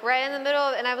butt, like right in the middle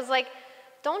of, and I was like,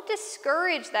 don't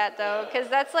discourage that though, because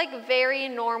that's like very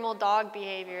normal dog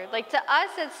behavior. Like to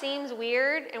us it seems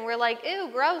weird, and we're like, ew,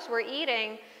 gross, we're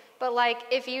eating. But like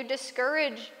if you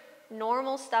discourage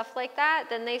normal stuff like that,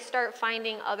 then they start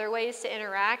finding other ways to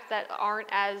interact that aren't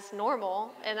as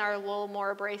normal and are a little more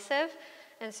abrasive.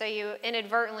 And so you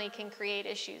inadvertently can create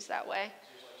issues that way.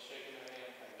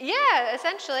 Yeah,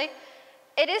 essentially.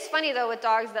 It is funny though with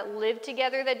dogs that live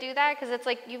together that do that, because it's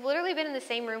like you've literally been in the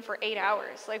same room for 8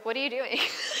 hours. Like, what are you doing?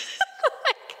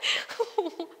 Like,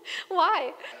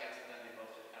 why?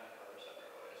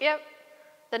 Yep.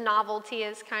 The novelty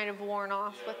is kind of worn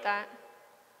off with that.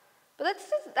 But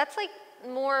that's like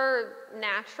more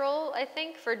natural, I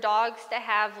think, for dogs to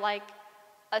have like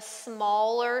a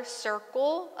smaller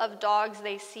circle of dogs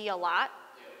they see a lot,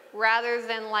 rather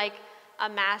than like a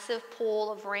massive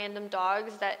pool of random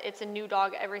dogs that it's a new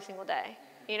dog every single day,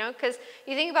 you know? Because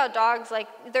you think about dogs, like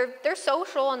they're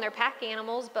social and they're pack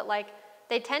animals, but like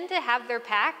they tend to have their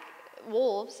pack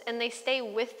wolves and they stay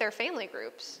with their family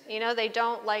groups, you know? They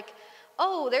don't like,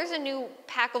 oh, there's a new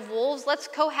pack of wolves, let's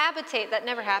cohabitate. That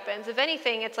never happens. If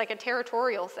anything, it's like a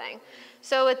territorial thing.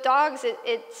 So with dogs,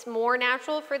 it's more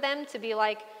natural for them to be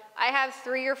like, I have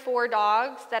 3 or 4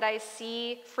 dogs that I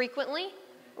see frequently,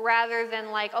 rather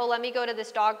than like, oh, let me go to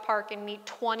this dog park and meet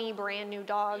 20 brand new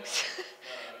dogs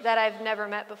that I've never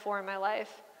met before in my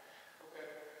life.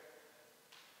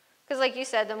 Because like you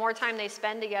said, the more time they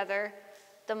spend together,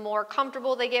 the more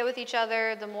comfortable they get with each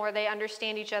other, the more they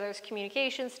understand each other's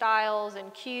communication styles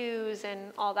and cues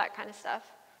and all that kind of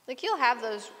stuff. Like you'll have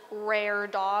those rare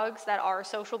dogs that are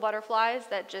social butterflies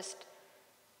that just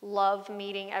love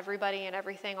meeting everybody and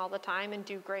everything all the time and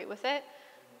do great with it.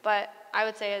 But I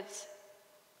would say it's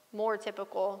more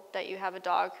typical that you have a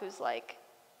dog who's like,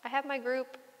 I have my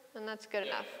group and that's good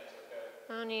enough.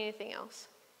 I don't need anything else.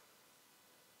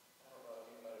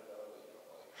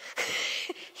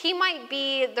 He might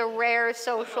be the rare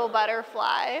social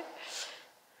butterfly.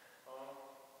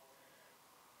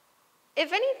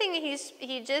 If anything,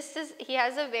 he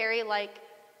has a very like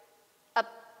a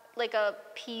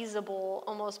appeasable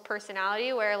almost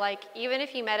personality, where like even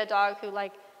if you met a dog who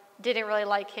like didn't really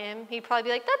like him, he'd probably be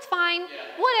like, that's fine,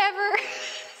 whatever.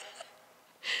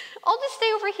 I'll just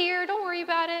stay over here, don't worry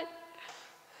about it.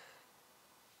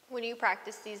 When you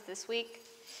practice these this week,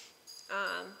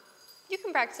 you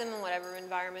can practice them in whatever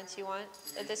environments you want.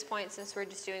 At this point, since we're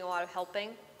just doing a lot of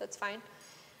helping, that's fine.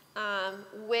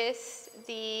 With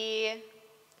the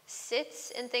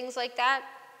sits and things like that,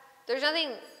 there's nothing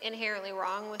inherently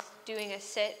wrong with doing a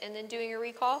sit and then doing a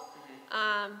recall.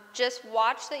 Just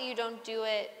watch that you don't do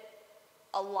it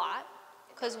a lot,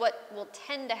 because what will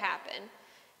tend to happen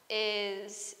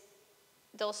is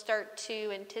they'll start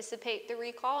to anticipate the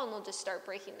recall and they'll just start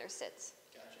breaking their sits.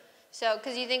 Gotcha. So,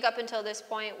 because you think up until this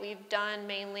point, we've done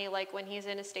mainly like when he's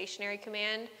in a stationary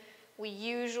command, we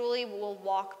usually will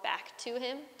walk back to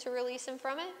him to release him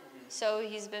from it. So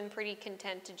he's been pretty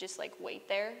content to just like wait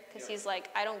there, because he's like,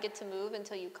 I don't get to move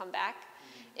until you come back.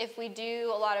 If we do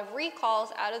a lot of recalls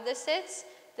out of the sits,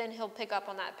 then he'll pick up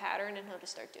on that pattern and he'll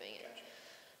just start doing it.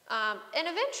 And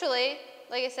eventually,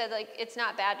 like I said, like it's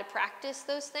not bad to practice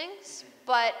those things,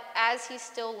 but as he's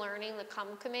still learning the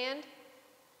come command,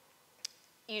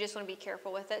 you just want to be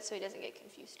careful with it so he doesn't get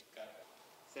confused. Got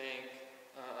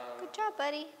it. Good job,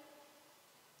 buddy.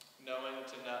 Knowing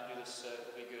to not do the set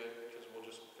will be good, because we'll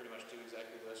just pretty much do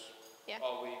exactly this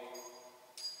all week.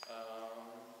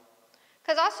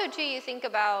 Because also, too, you think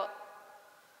about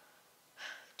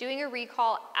doing a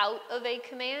recall out of a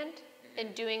command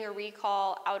and doing a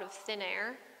recall out of thin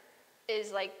air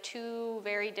is like 2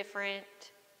 very different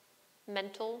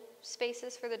mental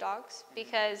spaces for the dogs,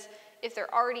 because if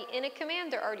they're already in a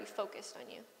command, they're already focused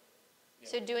on you.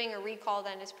 So doing a recall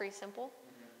then is pretty simple.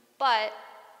 But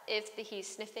if he's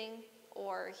sniffing,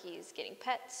 or he's getting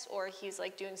pets, or he's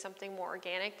like doing something more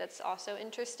organic that's also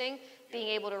interesting, being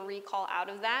able to recall out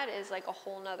of that is like a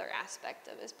whole nother aspect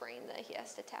of his brain that he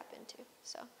has to tap into.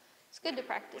 So it's good to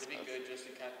practice both. Would it be good just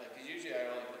to kind of like, because usually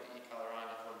I only put the e-collar on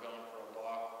if we're going for a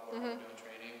walk or we're doing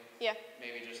training. Yeah.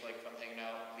 Maybe just like if I'm hanging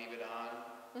out, leave it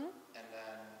on, and then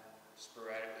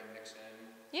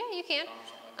you can.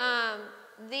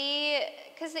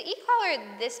 Because the e-collar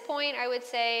at this point, I would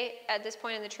say, at this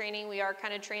point in the training, we are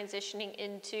kind of transitioning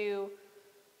into,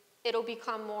 it'll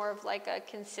become more of like a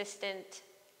consistent,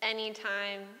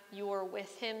 anytime you're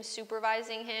with him,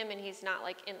 supervising him, and he's not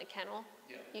like in the kennel,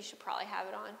 you should probably have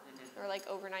it on, or like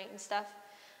overnight and stuff.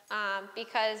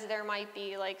 Because there might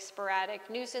be like sporadic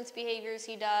nuisance behaviors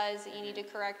he does that you need to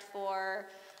correct for.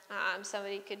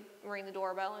 Somebody could ring the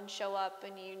doorbell and show up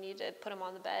and you need to put him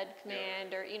on the bed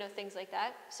command or, you know, things like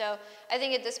that. So I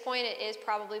think at this point it is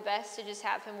probably best to just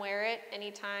have him wear it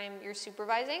anytime you're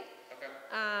supervising. Okay.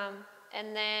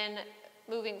 And then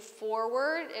moving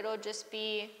forward, it'll just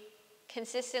be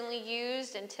consistently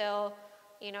used until,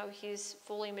 you know, he's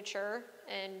fully mature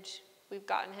and we've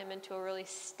gotten him into a really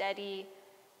steady,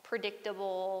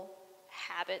 predictable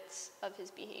habits of his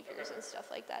behaviors and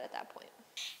stuff like that at that point.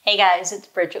 Hey guys, it's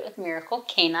Bridget with Miracle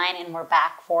Canine, and we're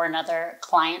back for another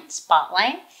client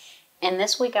spotlight. And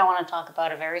this week I want to talk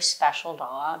about a very special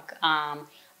dog, a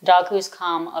dog who's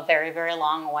come a very, very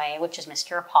long way, which is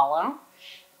Mr. Apollo.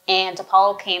 And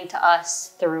Apollo came to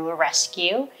us through a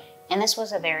rescue, and this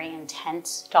was a very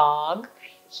intense dog.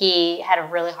 He had a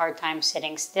really hard time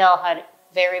sitting still, had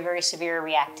very, very severe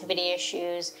reactivity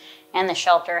issues, and the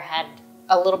shelter had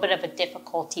a little bit of a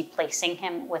difficulty placing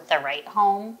him with the right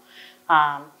home.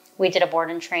 We did a board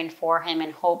and train for him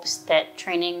in hopes that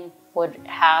training would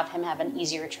have him have an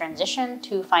easier transition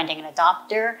to finding an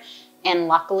adopter, and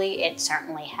luckily it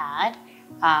certainly had.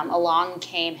 Along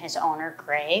came his owner,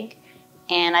 Greg,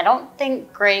 and I don't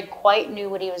think Greg quite knew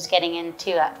what he was getting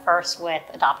into at first with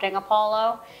adopting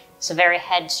Apollo. It's a very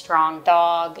headstrong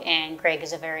dog, and Greg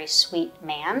is a very sweet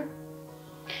man.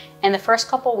 In the first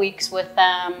couple weeks with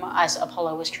them, as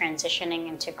Apollo was transitioning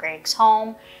into Greg's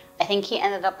home, I think he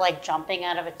ended up like jumping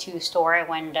out of a 2-story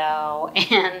window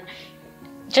and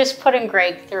just putting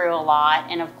Greg through a lot.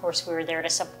 And of course, we were there to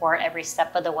support every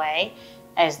step of the way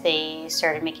as they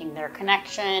started making their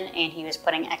connection, and he was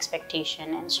putting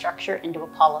expectation and structure into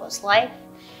Apollo's life.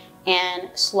 And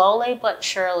slowly but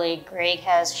surely, Greg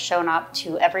has shown up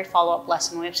to every follow-up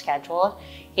lesson we've scheduled.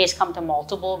 He's come to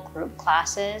multiple group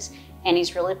classes, and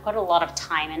he's really put a lot of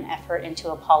time and effort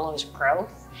into Apollo's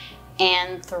growth.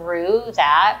 And through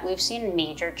that, we've seen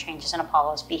major changes in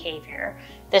Apollo's behavior.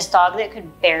 This dog that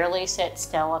could barely sit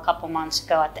still a couple months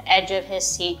ago at the edge of his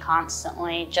seat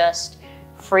constantly, just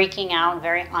freaking out,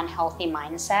 very unhealthy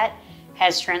mindset,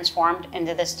 has transformed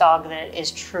into this dog that is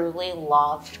truly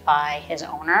loved by his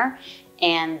owner.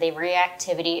 And the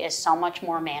reactivity is so much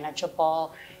more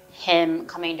manageable. Him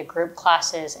coming to group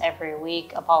classes every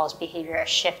week, Apollo's behavior has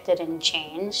shifted and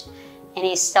changed. And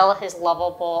he's still his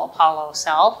lovable Apollo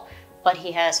self, but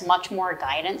he has much more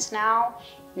guidance now,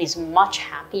 and he's much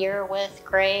happier with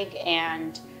Greg.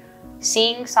 And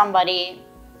seeing somebody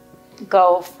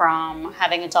go from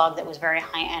having a dog that was very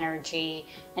high energy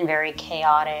and very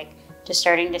chaotic to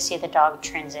starting to see the dog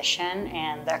transition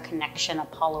and the connection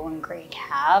Apollo and Greg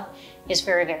have is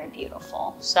very, very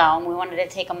beautiful. So we wanted to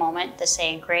take a moment to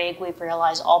say, Greg, we've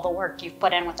realized all the work you've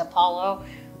put in with Apollo.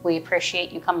 We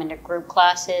appreciate you coming to group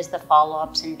classes, the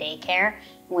follow-ups, and daycare.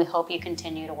 And we hope you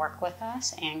continue to work with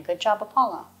us. And good job,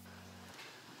 Apollo.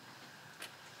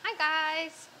 Hi,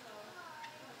 guys.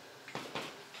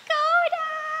 Dakota!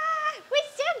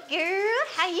 What's up, girl?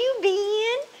 How you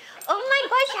been? Oh my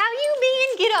gosh, how you been?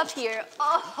 Get up here.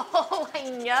 Oh, I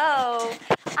know.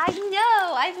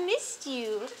 I've missed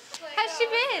you. How's she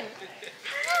been?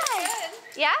 Hi. Good.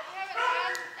 Yeah? I haven't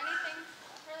had anything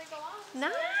really go on.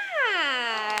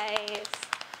 Nice.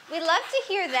 We love to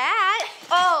hear that.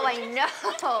 Oh, I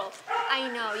know. I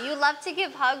know. You love to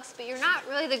give hugs, but you're not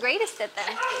really the greatest at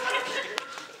them.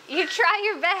 You try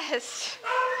your best.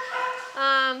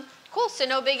 Cool. So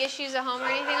no big issues at home or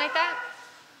anything like that?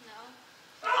 No.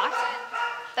 Awesome.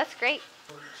 That's great.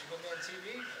 She's gonna be on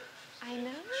TV. I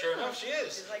know. Sure enough, she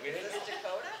is. She's like, is this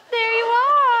Dakota? There you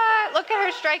are. Look at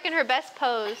her striking her best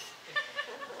pose.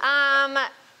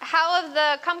 How have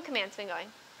the come commands been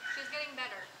going? She's getting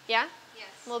better. Yeah? Yes.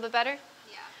 A little bit better?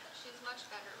 Yeah, she's much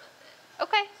better with it.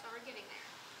 Okay. So we're getting there.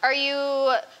 Are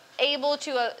you able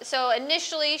to, so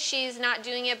initially she's not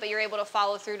doing it, but you're able to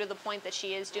follow through to the point that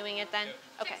she is doing it then? It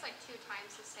Okay. takes like 2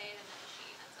 times to say it, and then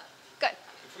she ends up. Good.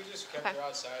 If we just kept Okay. her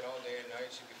outside all day and night,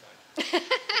 she'd be fine.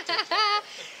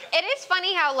 It is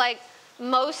funny how like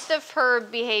most of her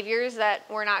behaviors that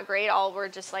were not great all were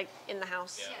just like in the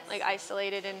house, Yeah. like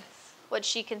isolated in what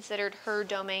she considered her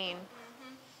domain.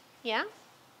 Yeah?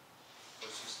 But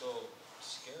she's still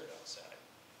scared outside.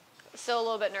 Still a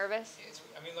little bit nervous?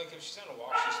 I mean, like if she's on a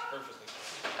walk, she's perfectly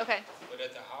fine. Okay. But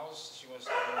at the house, she wants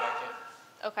to come back in.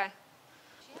 Okay.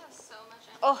 She has so much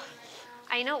energy Oh, right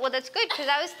I know. Well, that's good because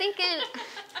I was thinking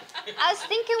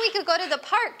we could go to the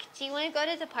park. Do you want to go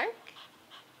to the park?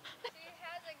 She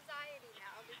has anxiety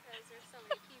now because there's so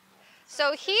many people.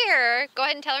 So here, go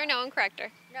ahead and tell her no and correct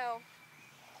her. No.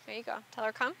 There you go. Tell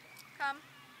her come. Come.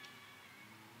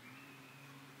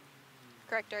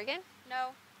 Correct her again. No.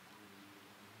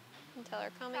 And tell her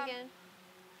come Come. again.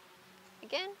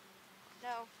 Again.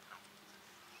 No.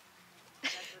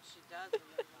 That's what she does when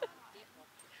there's a lot of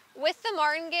people. With the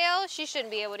martingale, she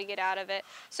shouldn't be able to get out of it.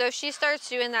 So if she starts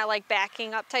doing that like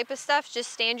backing up type of stuff,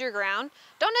 just stand your ground.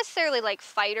 Don't necessarily like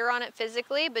fight her on it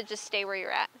physically, but just stay where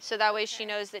you're at. So that way she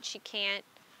knows that she can't,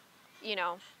 you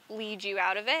know, lead you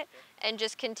out of it, and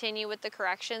just continue with the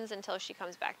corrections until she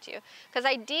comes back to you. Because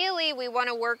ideally we want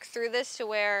to work through this to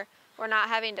where we're not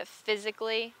having to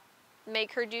physically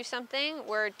make her do something.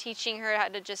 We're teaching her how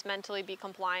to just mentally be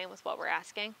compliant with what we're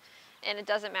asking. And it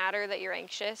doesn't matter that you're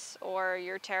anxious or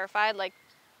you're terrified, like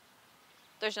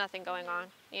there's nothing going on.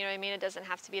 You know what I mean? It doesn't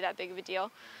have to be that big of a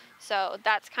deal. So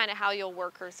that's kind of how you'll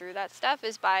work her through that stuff,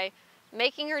 is by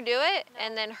making her do it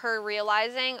and then her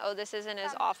realizing, oh, this isn't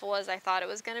as awful as I thought it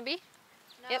was going to be.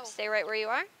 No. Yep, stay right where you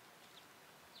are.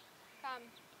 Come.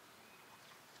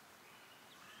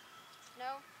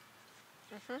 No.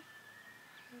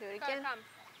 Do it Dakota, again. come.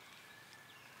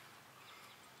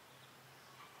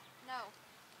 No.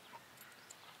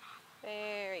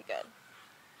 Very good.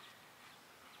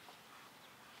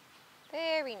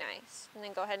 Very nice. And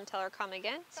then go ahead and tell her come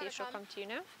again. See if she'll come to you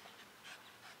now.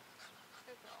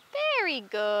 Good girl. Very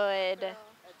good. Girl.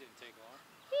 That didn't take long.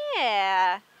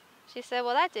 Yeah. She said,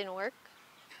 well, that didn't work.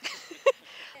 I'm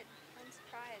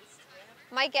surprised.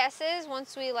 My guess is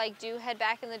once we like do head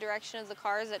back in the direction of the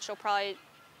cars, that she'll probably,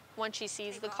 once she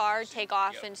sees the car, take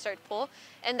off and start to pull.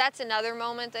 And that's another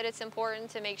moment that it's important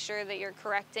to make sure that you're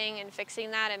correcting and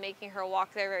fixing that and making her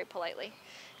walk there very politely.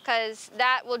 Because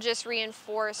that will just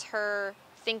reinforce her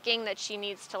thinking that she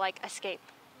needs to like escape.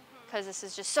 Because this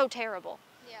is just so terrible.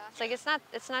 Yeah. It's like,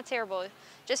 it's not terrible.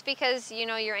 Just because, you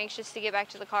know, you're anxious to get back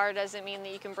to the car doesn't mean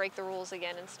that you can break the rules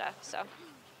again and stuff, so.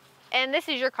 And this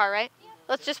is your car, right? Yeah.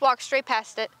 Let's just walk straight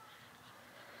past it.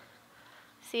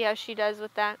 See how she does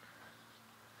with that.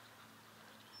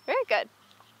 Very good.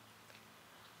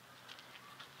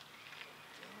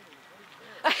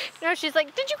 No, she's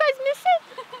like, did you guys miss it?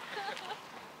 Good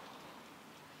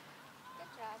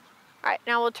job. All right,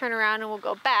 now we'll turn around and we'll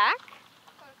go back.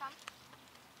 Dakota, come.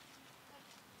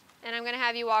 And I'm gonna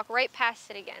have you walk right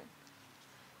past it again.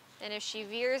 And if she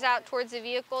veers out towards the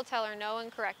vehicle, tell her no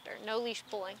and correct her. No leash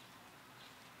pulling.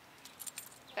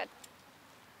 Good.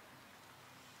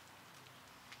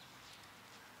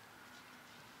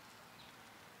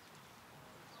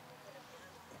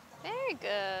 Very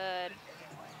good.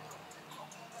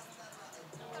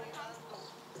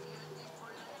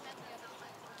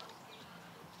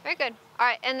 Very good. All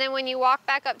right, and then when you walk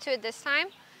back up to it this time,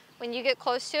 when you get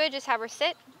close to it, just have her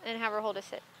sit and have her hold a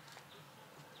sit.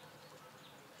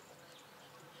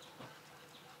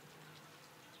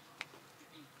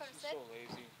 Dakota, She's sit. so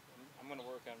lazy. I'm gonna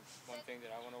work on one thing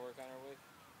that I want to work on her with.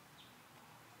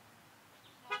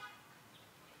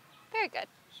 Very good.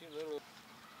 She literally.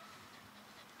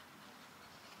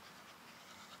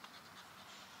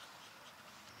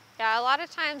 Yeah, a lot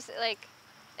of times, like,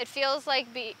 it feels like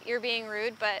you're being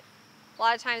rude, but a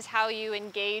lot of times how you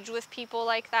engage with people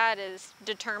like that is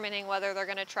determining whether they're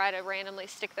going to try to randomly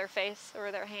stick their face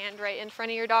or their hand right in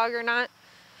front of your dog or not.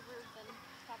 Rude, then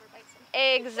have her bite some.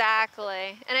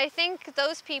 Exactly. And I think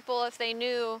those people, if they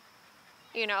knew,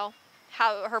 you know,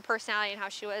 how her personality and how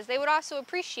she was, they would also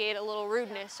appreciate a little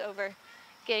rudeness over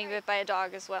getting bit by a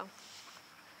dog as well.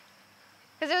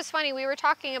 Because it was funny, we were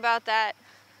talking about that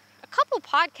a couple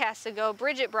podcasts ago.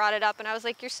 Bridget brought it up and I was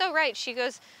like, you're so right. She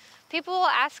goes, people will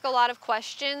ask a lot of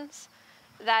questions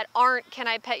that aren't, can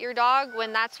I pet your dog,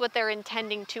 when that's what they're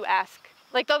intending to ask.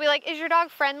 Like, they'll be like, is your dog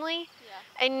friendly?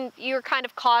 Yeah. And you're kind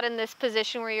of caught in this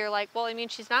position where you're like, well, I mean,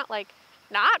 she's not like,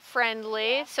 not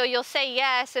friendly. Yeah. So you'll say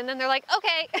yes, and then they're like,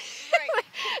 okay.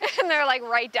 Right. And they're like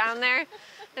right down there.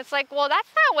 It's like, well, that's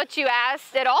not what you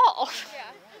asked at all.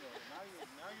 Yeah.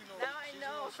 Now I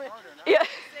know. Yeah.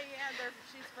 Say, yeah,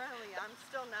 she's friendly. I'm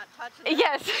still not touching her.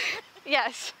 Yes,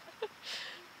 yes.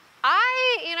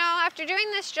 You know, after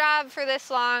doing this job for this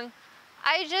long,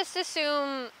 I just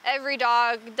assume every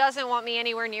dog doesn't want me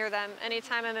anywhere near them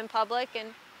anytime I'm in public,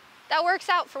 and that works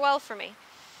out well for me.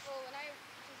 Well,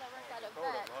 since I worked at a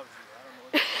Dakota vet. loves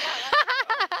you.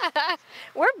 I don't know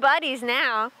what We're buddies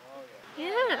now. Oh, Yeah.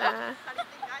 How do you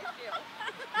think I feel?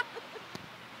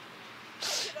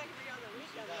 Should I be on the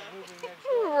weekend though? moving next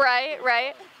door. Right,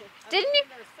 right. Didn't you?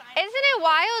 Isn't it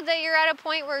wild that you're at a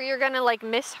point where you're gonna like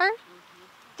miss her?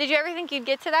 Did you ever think you'd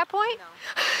get to that point? No.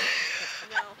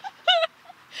 No.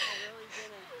 I really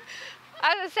didn't.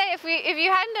 I was gonna say, if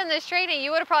you hadn't done this training, you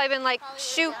would have probably been like,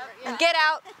 shoot, get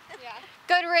out,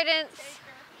 good riddance.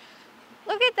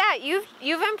 Look at that,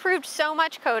 you've improved so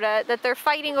much, Coda, that they're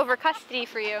fighting over custody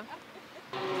for you.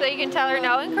 So you can tell her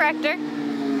no and correct her.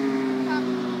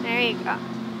 There you go.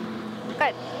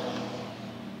 Good.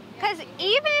 Because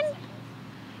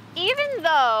even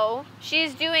though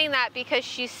she's doing that because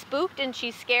she's spooked and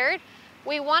she's scared,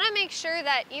 we want to make sure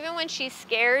that even when she's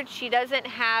scared, she doesn't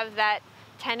have that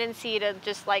tendency to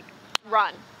just like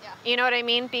run. Yeah. You know what I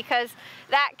mean? Because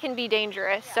that can be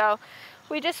dangerous. Yeah. So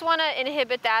we just want to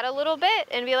inhibit that a little bit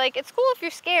and be like, it's cool if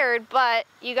you're scared, but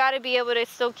you got to be able to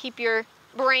still keep your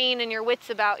brain and your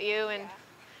wits about you and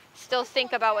still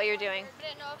think about what you're doing. I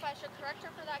didn't know if I should correct her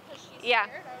for that because she's Yeah.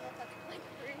 scared. I don't know if that's like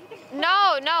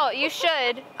rude. No, you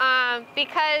should,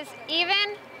 because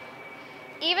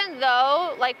even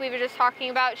though, like we were just talking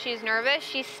about, she's nervous,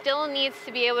 she still needs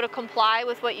to be able to comply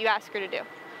with what you ask her to do.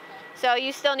 So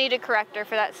you still need to correct her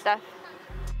for that stuff.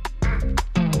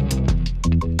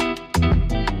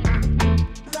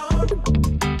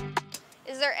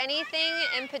 Is there anything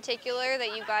in particular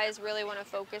that you guys really want to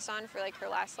focus on for like her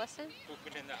last lesson?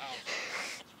 Pooping in the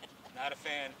house. Not a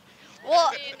fan.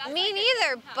 Well, me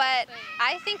neither, but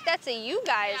I think that's a you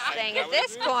guys thing at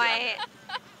this point.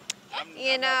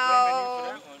 You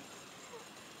know,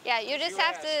 yeah, you just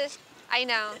have to, I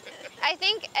know. I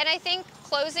think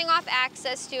closing off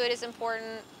access to it is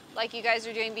important, like you guys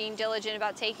are doing, being diligent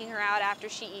about taking her out after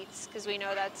she eats, because we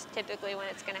know that's typically when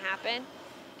it's going to happen.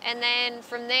 And then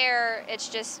from there, it's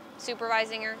just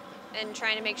supervising her and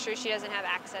trying to make sure she doesn't have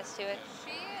access to it.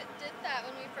 She did that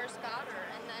when we first got her,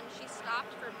 and then she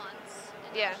stopped for months,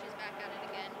 and Yeah. now she's back at it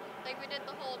again. Like we did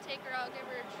the whole take her out, give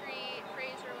her a treat,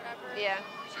 praise her, whatever. Yeah.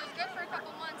 She was good for a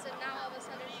couple months, and now all of a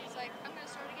sudden she's like, I'm gonna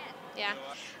start again. Yeah.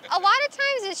 A lot of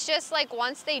times it's just like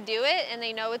once they do it and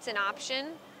they know it's an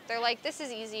option, they're like, this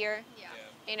is easier. Yeah.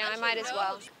 You know, I might as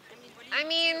well. I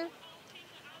mean,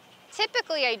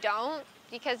 typically I don't,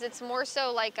 because it's more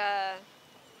so like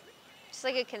just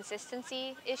like a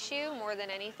consistency issue more than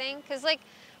anything. Because like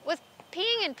with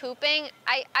peeing and pooping,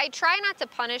 I try not to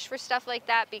punish for stuff like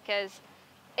that because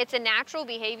it's a natural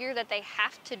behavior that they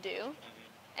have to do.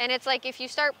 And it's like if you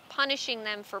start punishing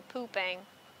them for pooping,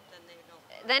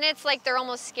 then it's like they're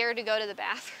almost scared to go to the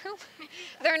bathroom.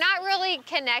 They're not really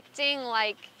connecting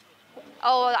like,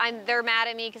 oh, they're mad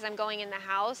at me because I'm going in the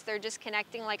house. They're just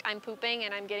connecting like I'm pooping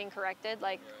and I'm getting corrected.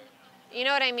 Like, you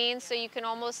know what I mean? So you can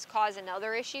almost cause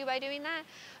another issue by doing that.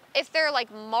 If they're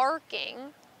like marking,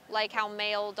 like how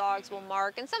male dogs will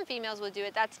mark, and some females will do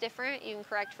it, that's different. You can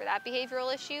correct for that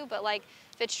behavioral issue. But like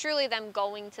if it's truly them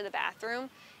going to the bathroom,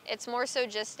 it's more so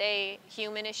just a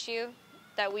human issue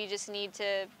that we just need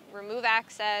to remove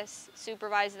access,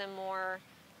 supervise them more,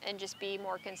 and just be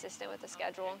more consistent with the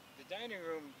schedule. The dining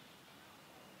room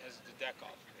has the deck off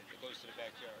of it. It goes to the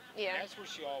backyard. Yeah. And that's where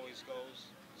she always goes.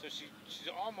 So she's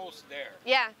almost there.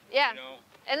 Yeah, yeah. You know?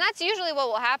 And that's usually what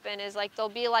will happen is like they'll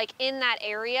be like in that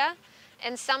area.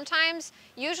 And sometimes,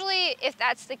 usually if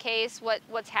that's the case,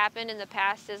 what's happened in the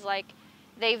past is like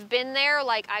they've been there,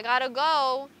 like I gotta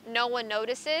go, no one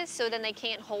notices, so then they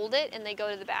can't hold it and they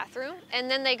go to the bathroom. And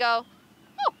then they go,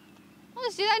 oh, well,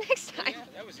 let's do that next time. Yeah,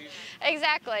 that was easy.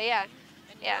 Exactly, yeah.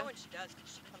 And you know when she does,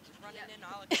 because she comes running in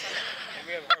all excited. And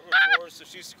we have her before, so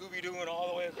she's Scooby-Dooing all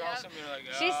the way across them. You're like,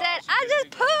 She oh, said, she I did just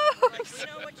it again." pooped. Like,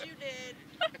 we know what you did.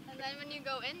 And then when you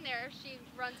go in there, she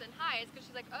runs and hides because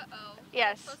she's like, uh-oh.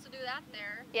 Yes. I'm supposed to do that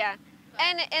there. Yeah.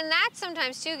 And that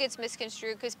sometimes too gets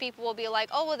misconstrued because people will be like,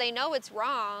 oh, well, they know it's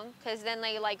wrong because then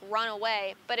they like run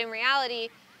away. But in reality,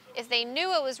 if they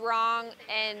knew it was wrong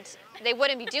and they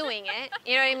wouldn't be doing it,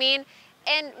 you know what I mean?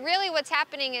 And really what's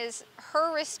happening is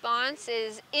her response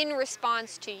is in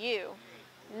response to you,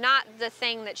 not the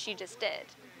thing that she just did.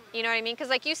 You know what I mean? Because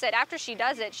like you said, after she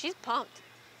does it, she's pumped.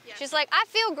 Yeah. She's like, I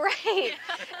feel great.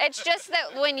 It's just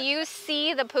that when you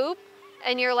see the poop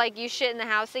and you're like, you shit in the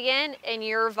house again and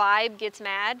your vibe gets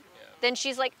mad, then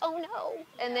she's like, oh no.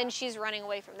 And then she's running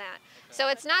away from that. So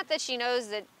it's not that she knows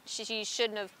that she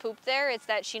shouldn't have pooped there, it's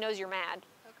that she knows you're mad.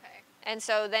 Okay. And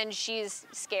so then she's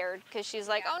scared because she's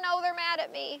like, oh no, they're mad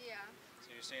at me. Yeah. So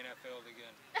you're saying I failed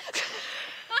again.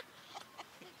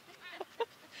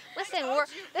 Listen,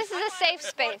 this is a safe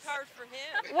space. Hard for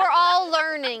him. We're all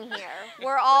learning here.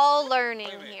 We're all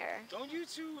learning Wait a minute. here. Don't you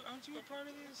two, aren't you a part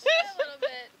of this? A little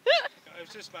bit.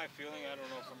 It's just my feeling. I don't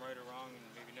know if I'm right or wrong, and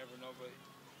maybe never know, but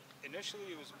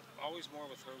initially it was always more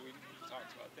with her. We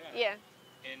talked about that. Yeah.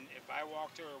 And if I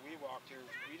walked her or we walked her,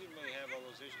 we didn't really have all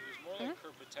those issues. It was more like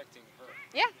her protecting her.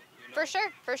 Yeah, you know? for sure,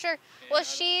 for sure. And Well, I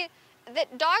don't-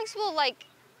 that dogs will like,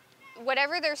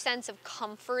 whatever their sense of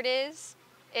comfort is,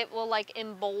 it will like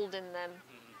embolden them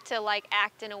to like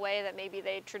act in a way that maybe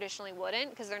they traditionally wouldn't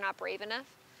because they're not brave enough.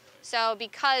 So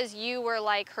because you were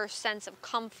like her sense of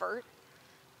comfort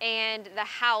and the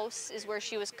house is where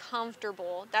she was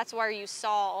comfortable, that's where you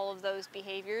saw all of those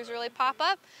behaviors really pop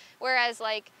up. Whereas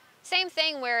like, same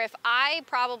thing where if I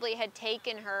probably had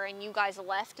taken her and you guys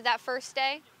left that first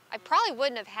day, I probably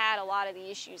wouldn't have had a lot of the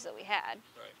issues that we had.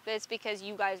 Right. But it's because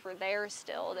you guys were there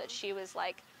still that she was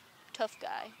like, tough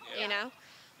guy, Yeah. you know?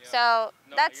 Yeah. So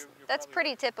No, that's you're pretty probably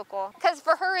right. typical. Because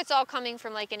for her, it's all coming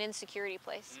from like an insecurity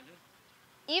place.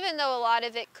 Even though a lot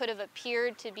of it could have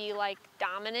appeared to be like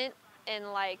dominant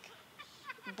and like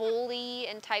bully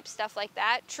and type stuff like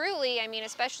that, truly, I mean,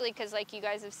 especially because like you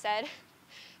guys have said,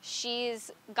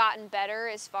 she's gotten better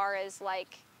as far as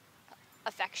like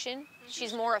affection.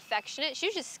 She's more affectionate. She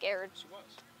was just scared, She was.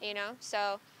 you know,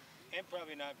 so. And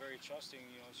probably not very trusting,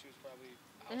 you know, she was probably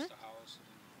house to house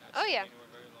and not Oh, staying yeah.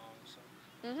 anywhere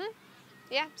very long, so.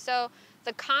 Yeah, so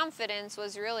the confidence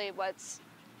was really what's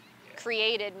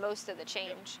created most of the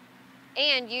change.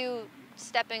 And you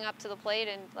stepping up to the plate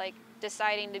and like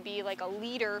deciding to be like a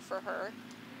leader for her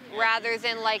rather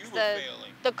than like you were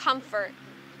failing. the comfort.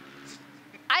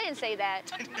 I didn't say that.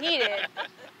 He did.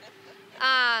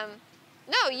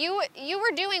 No, you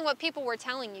were doing what people were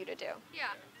telling you to do. Yeah.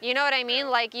 You know what I mean?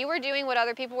 Like you were doing what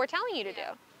other people were telling you to do.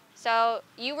 So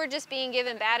you were just being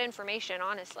given bad information,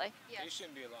 honestly. You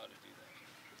shouldn't be allowed to do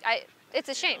that. It's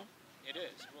a shame. It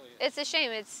is, really is. It's a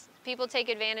shame. It's people take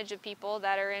advantage of people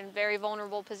that are in very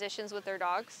vulnerable positions with their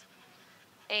dogs.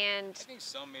 And I think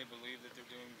some may believe that they're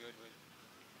doing good, but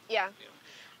yeah. you know,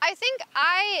 I think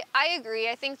I agree.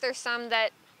 I think there's some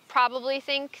that probably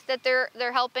think that they're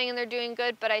helping and they're doing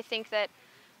good, but I think that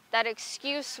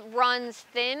excuse runs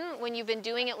thin when you've been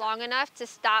doing it long enough to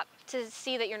stop to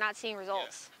see that you're not seeing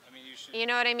results. yeah. I mean, you should. You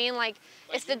know what I mean? Like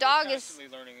if the you're dog is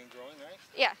constantly learning and growing, right?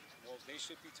 yeah, Well, they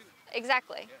should be too.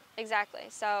 exactly. Yeah. Exactly.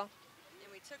 So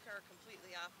And we took her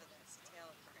completely off of this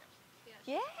tail program.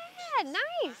 yeah,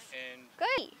 nice. And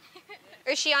Good.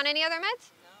 Is she on any other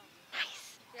meds? No.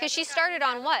 Nice. Yeah, Because she we got started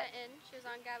on what? gabapentin. She was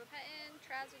on gabapentin,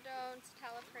 trazodone,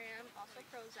 citalopram, also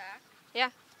Prozac.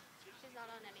 Yeah. She's not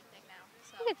on anything now.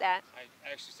 So. Look at that. I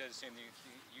actually said the same thing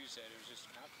you said. It was just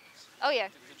confidence. Oh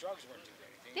yeah. The drugs weren't doing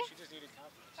anything. Yeah. She just needed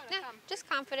confidence. Yeah, just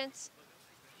confidence.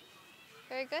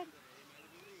 Very good.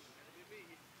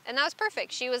 And that was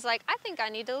perfect. She was like, I think I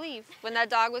need to leave. When that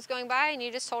dog was going by and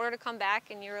you just told her to come back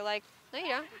and you were like, no you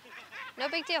don't. No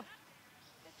big deal.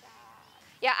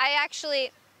 Yeah,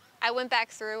 I went back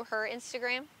through her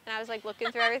Instagram and I was like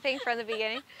looking through everything from the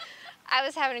beginning. I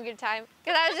was having a good time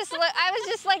because I was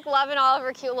just like loving all of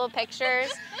her cute little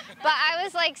pictures. But I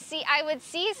was like, I would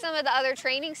see some of the other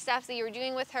training stuff that you were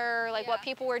doing with her, like what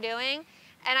people were doing.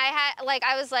 And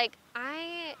I was like,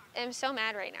 I am so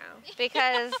mad right now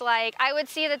because like I would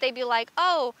see that they'd be like,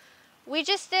 oh, we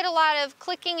just did a lot of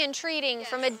clicking and treating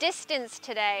from a distance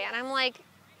today. And I'm like,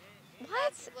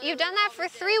 what? You've done that for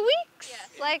 3 weeks?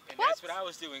 Yes. Like, And what? that's what I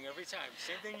was doing every time.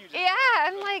 Same thing you did. Yeah,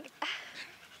 I'm like,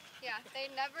 Yeah, they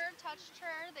never touched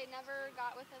her. They never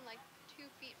got within like 2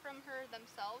 feet from her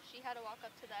themselves. She had to walk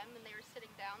up to them and they were sitting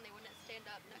down. They wouldn't stand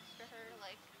up next to her.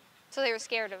 Like, so they were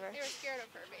scared of her. they were scared of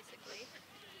her basically.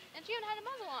 And she even had a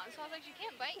muzzle on, so I was like, she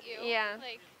can't bite you. Yeah.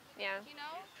 Like, Yeah. you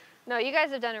know? No, you guys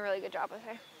have done a really good job with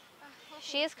her.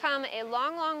 She has come a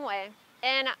long, long way.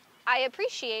 And I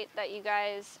appreciate that you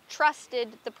guys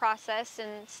trusted the process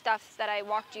and stuff that I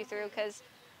walked you through because,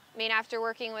 I mean, after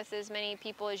working with as many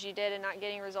people as you did and not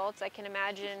getting results, I can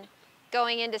imagine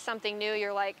going into something new,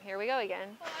 you're like, here we go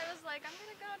again. Well, I was like, I'm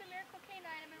going to go to Miracle Canine.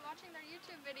 I've been watching their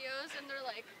YouTube videos, and they're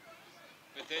like...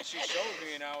 But then she showed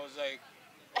me and I was like,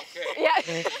 okay.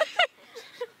 Yeah.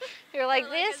 You're like,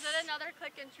 they're this? Is it another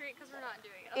click and treat? Because we're not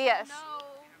doing it. I was Yes. Like, no,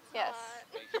 it's Yes.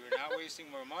 not. Like, you're not wasting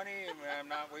more money and I'm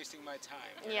not wasting my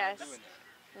time. We're Yes. not doing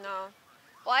that. No.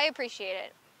 Well, I appreciate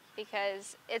it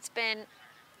because it's been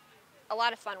a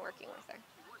lot of fun working with her.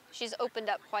 She's opened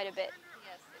up quite a bit.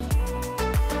 Yes.